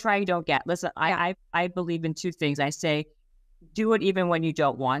 You don't try, you don't get. Listen, I believe in two things. I say, do it even when you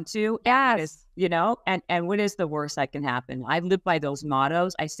don't want to. Yes. And what is the worst that can happen? I live by those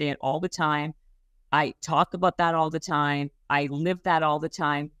mottos. I say it all the time. I talk about that all the time. I live that all the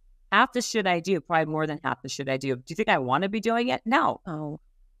time. Half the shit I do, probably more than half the shit I do. Do you think I want to be doing it? No. Oh,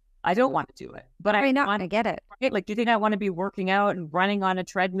 I don't want to do it. But I get it. Right? Like, do you think I want to be working out and running on a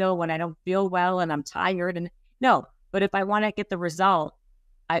treadmill when I don't feel well and I'm tired? And no. But if I want to get the result,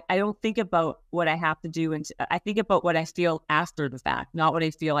 I don't think about what I have to do. And I think about what I feel after the fact, not what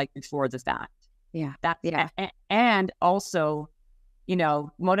I feel like before the fact. Yeah. And also,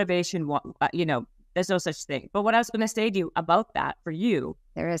 motivation, there's no such thing. But what I was going to say to you about that for you,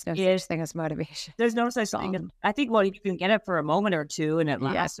 there is no such thing as motivation. There's no such thing. I think, you can get it for a moment or two and it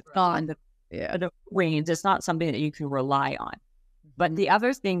lasts on the wanes. It's not something that you can rely on. But the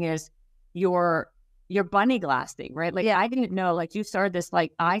other thing is your bunny glass thing, right? Like, I didn't know, like, you started this,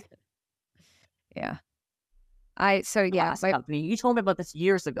 like, company. You told me about this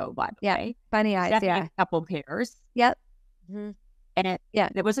years ago, by the way. Bunny eyes, a couple pairs. Yep. Mm-hmm. And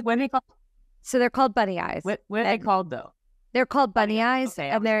it was, what are they called? So they're called bunny eyes. What are they called, though? They're called bunny eyes. Okay,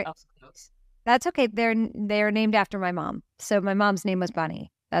 and that's okay. They're named after my mom. So my mom's name was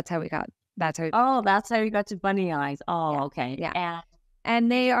Bunny. That's how we got. That's how you got to bunny eyes. Oh, yeah. Okay. Yeah.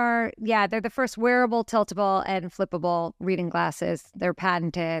 And they are, they're the first wearable, tiltable, and flippable reading glasses. They're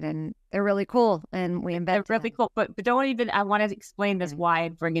patented and they're really cool. And we invented They're really cool. But I want to explain this, why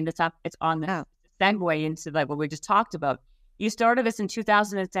I'm bringing this up. It's on the segue into like what we just talked about. You started this in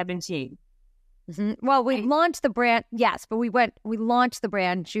 2017. Mm-hmm. Well, we launched the brand, yes, but we launched the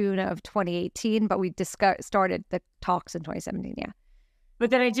brand June of 2018, but we started the talks in 2017, But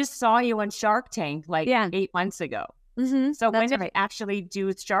then I just saw you on Shark Tank 8 months ago. Mm-hmm. So when did we actually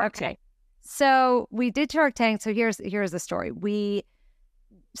do Shark Tank? So we did Shark Tank. So here's the story.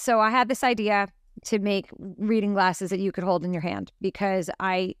 So I had this idea to make reading glasses that you could hold in your hand, because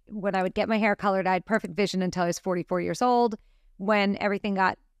when I would get my hair colored, I had perfect vision until I was 44 years old. When everything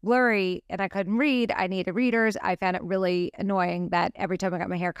got blurry and I couldn't read. I needed readers. I found it really annoying that every time I got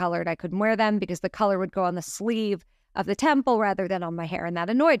my hair colored, I couldn't wear them because the color would go on the sleeve of the temple rather than on my hair. And that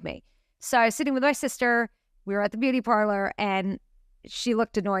annoyed me. So I was sitting with my sister. We were at the beauty parlor and she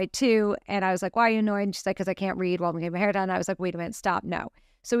looked annoyed too. And I was like, why are you annoyed? And she's like, because I can't read while I'm getting my hair done. I was like, wait a minute, stop. No.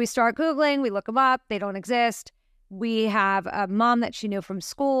 So we start Googling, we look them up. They don't exist. We have a mom that she knew from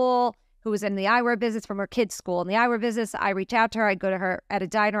school who was in the eyewear business from her kids' school. In the eyewear business, I reach out to her. I'd go to her at a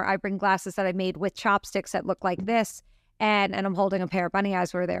diner. I bring glasses that I made with chopsticks that look like this. And I'm holding a pair of bunny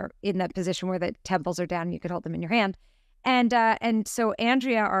eyes where they're in that position where the temples are down and you could hold them in your hand. And so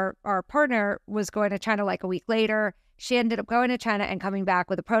Andrea, our partner, was going to China like a week later. She ended up going to China and coming back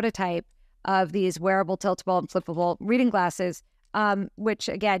with a prototype of these wearable, tiltable, and flippable reading glasses, which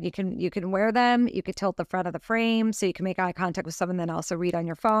again, you can wear them. You could tilt the front of the frame so you can make eye contact with someone, then also read on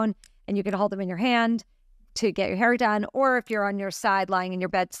your phone, and you can hold them in your hand to get your hair done. Or if you're on your side lying in your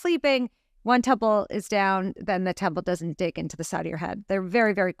bed sleeping, one temple is down, then the temple doesn't dig into the side of your head. They're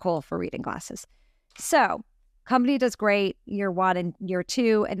very, very cool for reading glasses. So company does great year 1 and year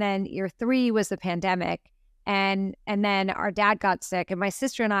 2, and then year 3 was the pandemic. And then our dad got sick, and my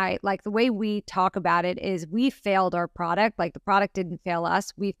sister and I, like, the way we talk about it is we failed our product. Like, the product didn't fail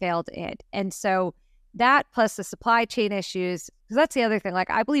us, we failed it. And so that plus the supply chain issues, because that's the other thing. Like,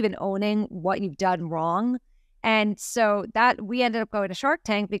 I believe in owning what you've done wrong. And so that we ended up going to Shark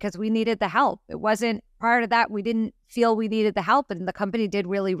Tank because we needed the help. It wasn't, prior to that, we didn't feel we needed the help, and the company did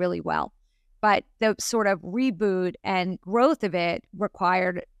really, really well. But the sort of reboot and growth of it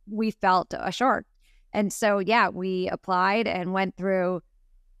required, we felt, a shark. And so, yeah, we applied and went through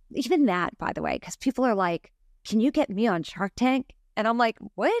even that, by the way, because people are like, can you get me on Shark Tank? And I'm like,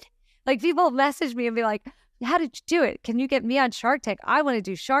 what? Like, people message me and be like, how did you do it? Can you get me on Shark Tank? I want to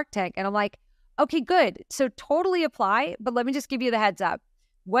do Shark Tank. And I'm like, okay, good. So totally apply. But let me just give you the heads up.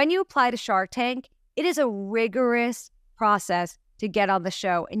 When you apply to Shark Tank, it is a rigorous process to get on the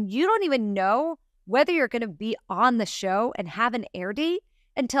show. And you don't even know whether you're going to be on the show and have an air date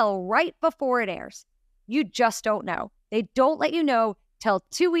until right before it airs. You just don't know. They don't let you know till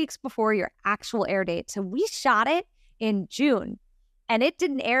 2 weeks before your actual air date. So we shot it in June and it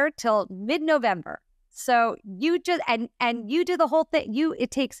didn't air till mid-November. So you just, and you do the whole thing.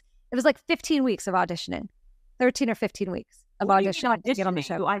 It was like 15 weeks of auditioning, 13 or 15 weeks of auditioning to get on the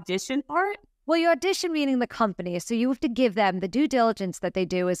show. You audition for it? Well, you audition meaning the company. So you have to give them the due diligence that they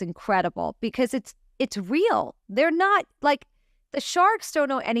do is incredible because it's real. They're not like, the sharks don't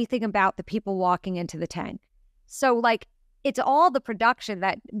know anything about the people walking into the tank. So like, it's all the production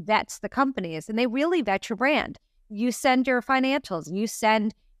that vets the companies, and they really vet your brand. You send your financials, you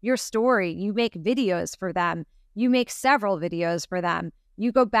send your story, you make videos for them, you make several videos for them.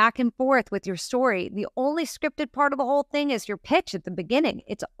 You go back and forth with your story. The only scripted part of the whole thing is your pitch at the beginning.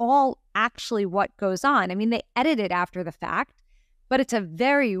 It's all actually what goes on. I mean, they edit it after the fact, but it's a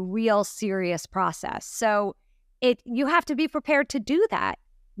very real, serious process. So you have to be prepared to do that.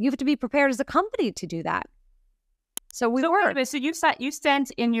 You have to be prepared as a company to do that. So we were. So you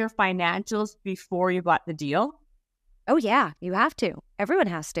sent in your financials before you got the deal? Oh yeah, you have to. Everyone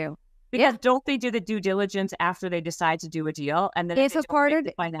has to. Because don't they do the due diligence after they decide to do a deal? And then if a part of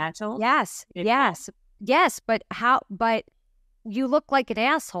the financials? Yes. But you look like an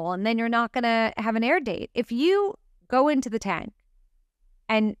asshole, and then you're not going to have an air date. If you go into the tank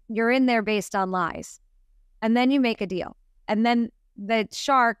and you're in there based on lies, and then you make a deal, and then the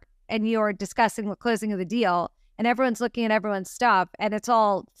shark and you're discussing the closing of the deal, and everyone's looking at everyone's stuff, and it's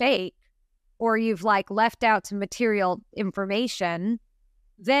all fake, or you've like left out some material information,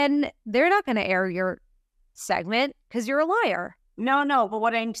 then they're not going to air your segment because you're a liar. No. But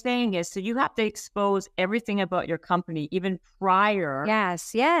what I'm saying is, so you have to expose everything about your company even prior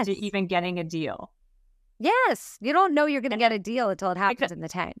to even getting a deal. Yes. You don't know you're going to get a deal until it happens in the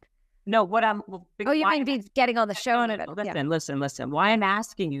tank. No, you mean be getting on the show? Listen. Why I'm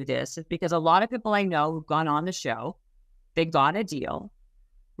asking you this is because a lot of people I know who've gone on the show, they got a deal,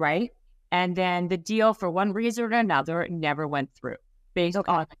 right? And then the deal, for one reason or another, never went through. Based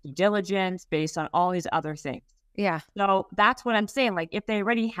on due diligence, based on all these other things. Yeah. So that's what I'm saying. Like, if they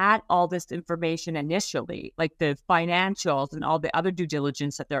already had all this information initially, like the financials and all the other due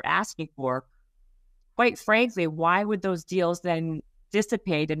diligence that they're asking for, quite frankly, why would those deals then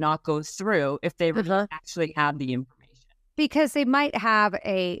dissipate and not go through if they really actually have the information? Because they might have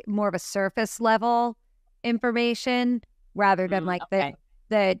a more of a surface level information rather than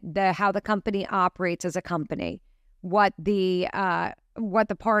the how the company operates as a company, what the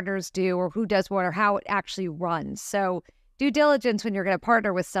partners do, or who does what, or how it actually runs. So due diligence when you're going to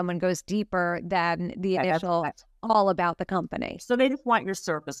partner with someone goes deeper than the initial all about the company. So they just want your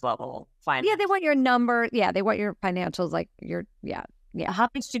surface level finance. Yeah, they want your number. Yeah, they want your financials, like your, yeah. How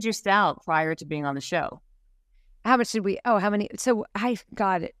much did you sell prior to being on the show? How much did we, how many? So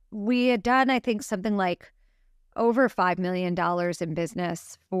we had done, I think, something like over $5 million in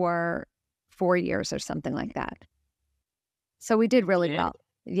business for 4 years or something like that. So we did really well.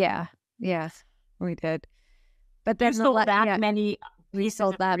 Yeah. Yes, we did. But then we sold that many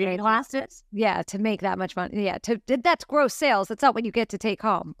glasses. Yeah, to make that much money. Yeah, that's gross sales. That's not what you get to take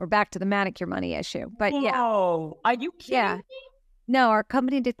home. We're back to the manicure money issue. But Whoa, are you kidding me? No, our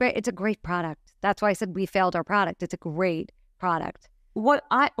company did great. It's a great product. That's why I said we failed our product. It's a great product. Hold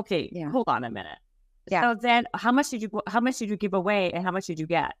on a minute. Yeah. So then how much did you give away and how much did you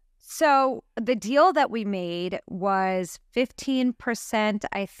get? So the deal that we made was 15%,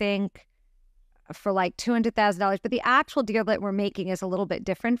 I think, for like $200,000. But the actual deal that we're making is a little bit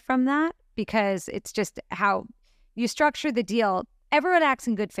different from that because it's just how you structure the deal. Everyone acts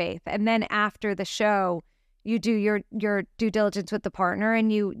in good faith. And then after the show, you do your due diligence with the partner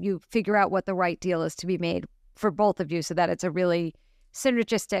and you figure out what the right deal is to be made for both of you so that it's a really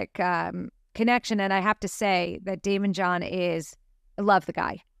synergistic connection. And I have to say that Daymond John I love the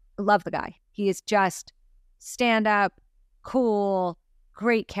guy. I love the guy. He is just stand up, cool,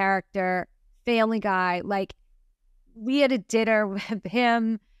 great character, family guy. Like, we had a dinner with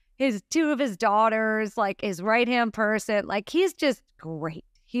him, two of his daughters, like his right-hand person. Like, he's just great.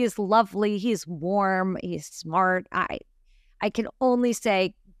 He is lovely. He's warm. He's smart. I can only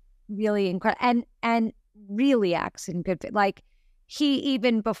say really incredible and really acts in good faith. Like, he,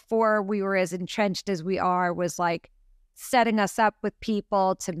 even before we were as entrenched as we are, was like setting us up with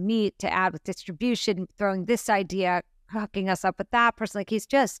people to meet, to add with distribution, throwing this idea, hooking us up with that person. Like,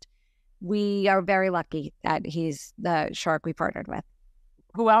 we are very lucky that he's the shark we partnered with.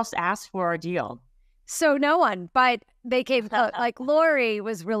 Who else asked for a deal? So no one, but they came, like Lori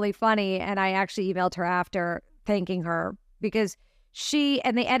was really funny. And I actually emailed her after thanking her because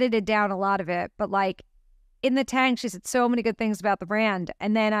and they edited down a lot of it, but like in the tank, she said so many good things about the brand.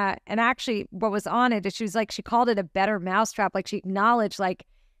 And then, and actually what was on it is she was like, she called it a better mousetrap. Like, she acknowledged like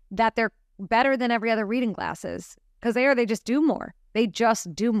that they're better than every other reading glasses because they just do more. They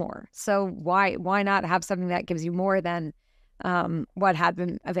just do more. So why not have something that gives you more than what had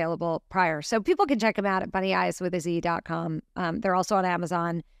been available prior? So people can check them out at bunnyeyeswithaz.com. They're also on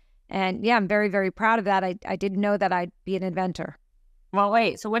Amazon. And yeah, I'm very, very proud of that. I didn't know that I'd be an inventor. Well,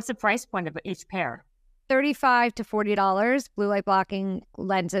 wait, so what's the price point of each pair? $35 to $40. Blue light blocking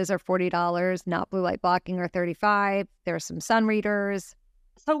lenses are $40. Not blue light blocking are $35. There's some sun readers.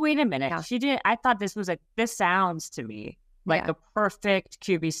 So wait a minute. Yeah. I thought this sounds to me like a perfect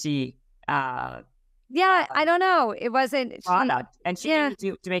QVC. I don't know. It wasn't product. And she didn't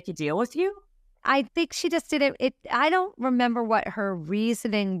to make a deal with you? I think she just did it. I don't remember what her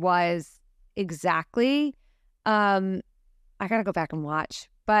reasoning was exactly. I gotta go back and watch.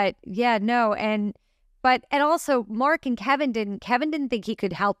 But yeah, no, and also Mark and Kevin didn't think he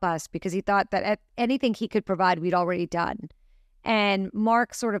could help us because he thought that anything he could provide we'd already done. And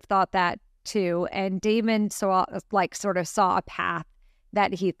Mark sort of thought that too. And Daymond saw a path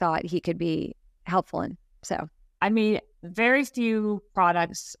that he thought he could be helpful in. So, I mean, very few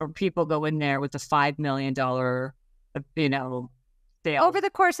products or people go in there with a $5 million, sale. Over the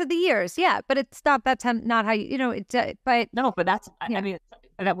course of the years. Yeah. But it's not, that's not how but. No, but that's, yeah. I mean,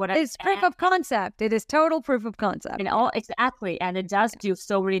 it's proof of concept. It is total proof of concept. Exactly. And it does do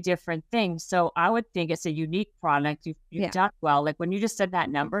so many different things. So I would think it's a unique product. You've done well. Like, when you just said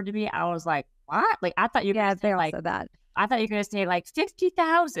that number to me, I was like, what? Like, I thought you were going to say like that. I thought you were going to say like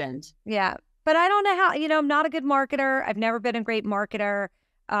 50,000. Yeah. But I don't know how, I'm not a good marketer. I've never been a great marketer.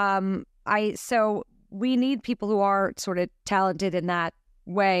 So we need people who are sort of talented in that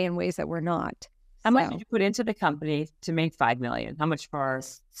way, in ways that we're not. How much did you put into the company to make $5 million? How much for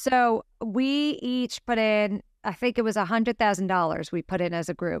ours? So we each put in, I think it was $100,000 we put in as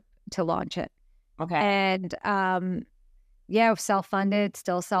a group to launch it. Okay. And self-funded,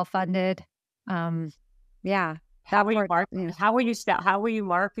 still self-funded. Yeah. How were you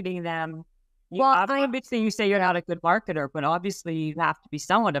marketing them? Obviously you say you're not a good marketer, but obviously you have to be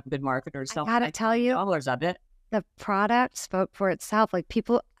somewhat of a good marketer. So I gotta tell you, dollars of it. The product spoke for itself. Like,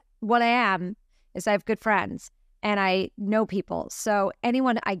 people, what I am is I have good friends and I know people. So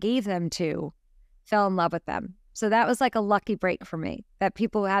anyone I gave them to fell in love with them. So that was like a lucky break for me, that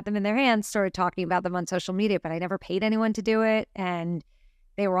people who had them in their hands started talking about them on social media, but I never paid anyone to do it. And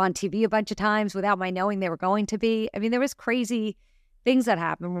they were on TV a bunch of times without my knowing they were going to be. I mean, there was crazy things that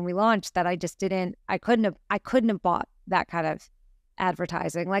happened when we launched that I just couldn't have bought that kind of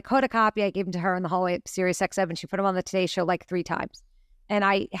advertising. Like Hoda Copy, I gave them to her in the hallway at SiriusXM, and she put them on the Today Show like 3 times. And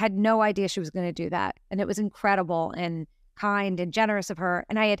I had no idea she was going to do that. And it was incredible and kind and generous of her.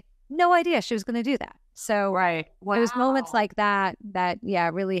 And I had no idea she was going to do that. So Right. Wow. it was moments like that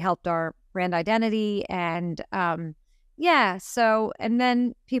really helped our brand identity. And so, and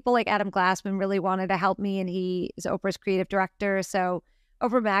then people like Adam Glassman really wanted to help me, and he is Oprah's creative director. So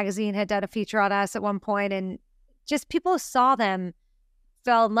Oprah Magazine had done a feature on us at one point, and just people who saw them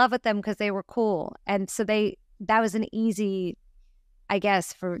fell in love with them because they were cool. And so that was an easy, I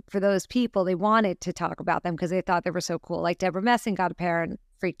guess, for those people. They wanted to talk about them because they thought they were so cool. Like Deborah Messing got a pair and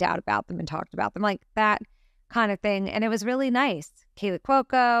freaked out about them and talked about them, like that kind of thing. And it was really nice. Kaylee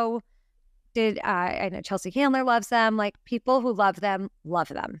Cuoco did, I know Chelsea Handler loves them. Like people who love them, love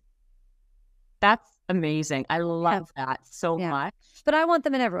them. That's amazing. I love that so much. But I want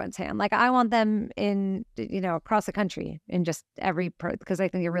them in everyone's hand. Like I want them in, across the country in just because I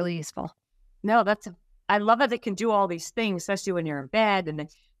think they're really useful. No, I love that they can do all these things, especially when you're in bed. And then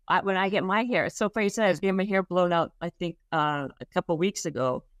when I get my hair, it's so funny. You said I was getting my hair blown out, I think, a couple of weeks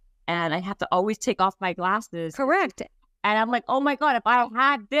ago. And I have to always take off my glasses. Correct. And I'm like, oh my God, if I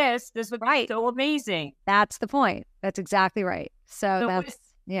had this would be so amazing. That's the point. That's exactly right. So that's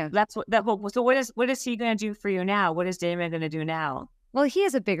So what is he going to do for you now? What is Damon going to do now? Well, he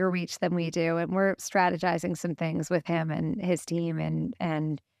has a bigger reach than we do, and we're strategizing some things with him and his team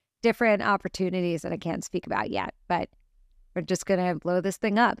and different opportunities that I can't speak about yet. But we're just going to blow this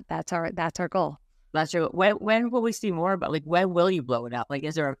thing up. That's our goal. That's true. When will we see more about, like, when will you blow it up? Like,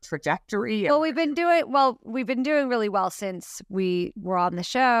 is there a trajectory? Well, we've been doing really well since we were on the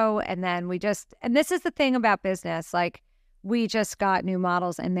show. And then and this is the thing about business, like we just got new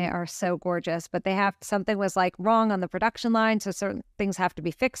models and they are so gorgeous, but something was like wrong on the production line. So certain things have to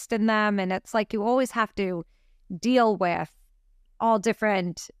be fixed in them. And it's like, you always have to deal with all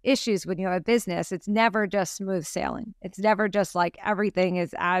different issues when you have a business. It's never just smooth sailing. It's never just like everything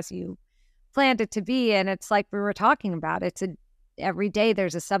is as you planned it to be. And it's like we were talking about, every day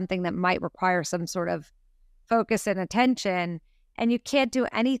there's something that might require some sort of focus and attention, and you can't do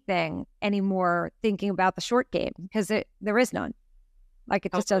anything anymore thinking about the short game because there is none. Like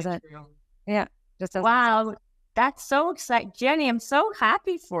it just doesn't. Yeah, just doesn't. Wow, that's so exciting, Jenny. I'm so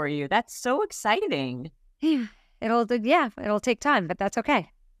happy for you. That's so exciting. It'll take time, but that's okay.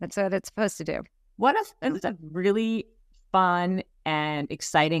 That's what it's supposed to do. It's a really fun and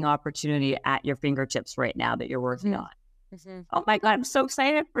exciting opportunity at your fingertips right now that you're working on. Mm-hmm. Oh my God, I'm so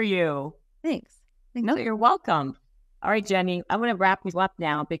excited for you. Thanks. No, you're welcome. All right, Jenny, I'm going to wrap you up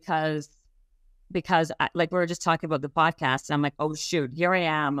now because like we were just talking about the podcast, and I'm like, oh shoot, here I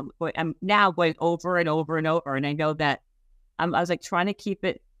am. I'm now going over and over and over, and I know that I was like trying to keep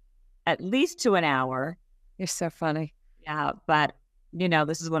it at least to an hour. You're so funny. Yeah, but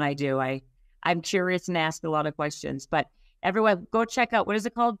this is what I do. I'm curious and ask a lot of questions, but everyone go check out, what is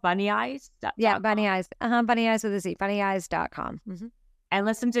it called? Bunny Eyes? Yeah, Bunny Eyes. Bunny Eyes with a Z, bunnyeyes.com. Mm-hmm. And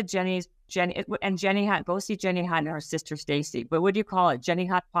listen to Jenny Hutt. Go see Jenny Hutt and her sister Stacy. But what do you call it? Jenny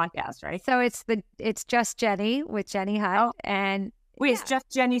Hutt podcast, right? So it's just Jenny with Jenny Hutt. Oh. And wait, it's just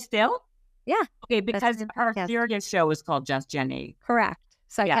Jenny still? Yeah. Okay, because her serious show is called Just Jenny. Correct.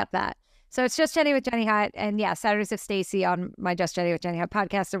 So I kept that. So it's Just Jenny with Jenny Hutt. And yeah, Saturdays with Stacy on my Just Jenny with Jenny Hutt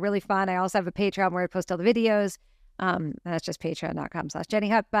podcast are really fun. I also have a Patreon where I post all the videos. That's just patreon.com/Jenny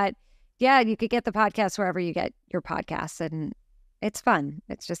Hutt. But yeah, you could get the podcast wherever you get your podcasts, and it's fun.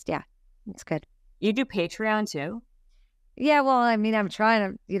 It's just, it's good. You do Patreon too? Yeah, well, I mean, I'm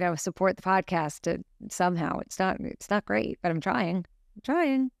trying to, support the podcast somehow. It's not great, but I'm trying.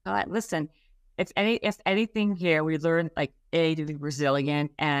 Listen, if anything here, we learn like to be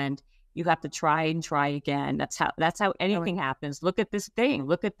resilient, and you have to try and try again. That's how anything happens. Look at this thing.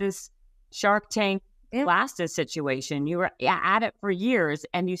 Look at this Shark Tank glasses situation. You were at it for years,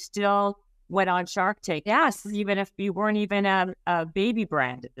 and you still went on Shark Tank. Yes. Even if you weren't even a baby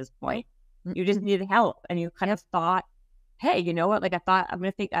brand at this point, you just needed help, and you kind of thought, hey, you know what? Like I thought, I'm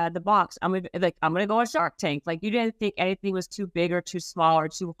going to think out of the box. I'm going to go on Shark Tank. Like you didn't think anything was too big or too small or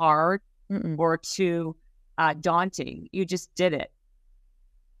too hard or too daunting. You just did it.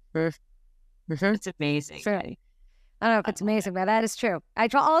 It's amazing. Sure. I don't know if it's amazing, but that is true.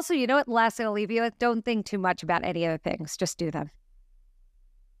 Also, you know what? Last thing I'll leave you with, don't think too much about any other things. Just do them.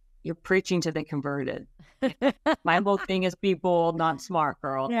 You're preaching to the converted. My whole thing is be bold, not smart,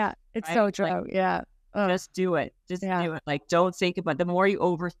 girl. Yeah, it's so true. Like, just do it. Just do it. Like, don't think about it. The more you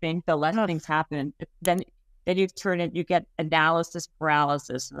overthink, the less things happen. Then you get analysis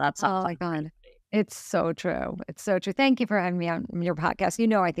paralysis. And that's oh my God. It's so true. It's so true. Thank you for having me on your podcast.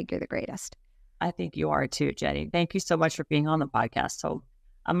 I think you're the greatest. I think you are too, Jenny. Thank you so much for being on the podcast. So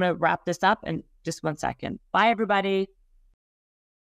I'm going to wrap this up in just 1 second. Bye, everybody.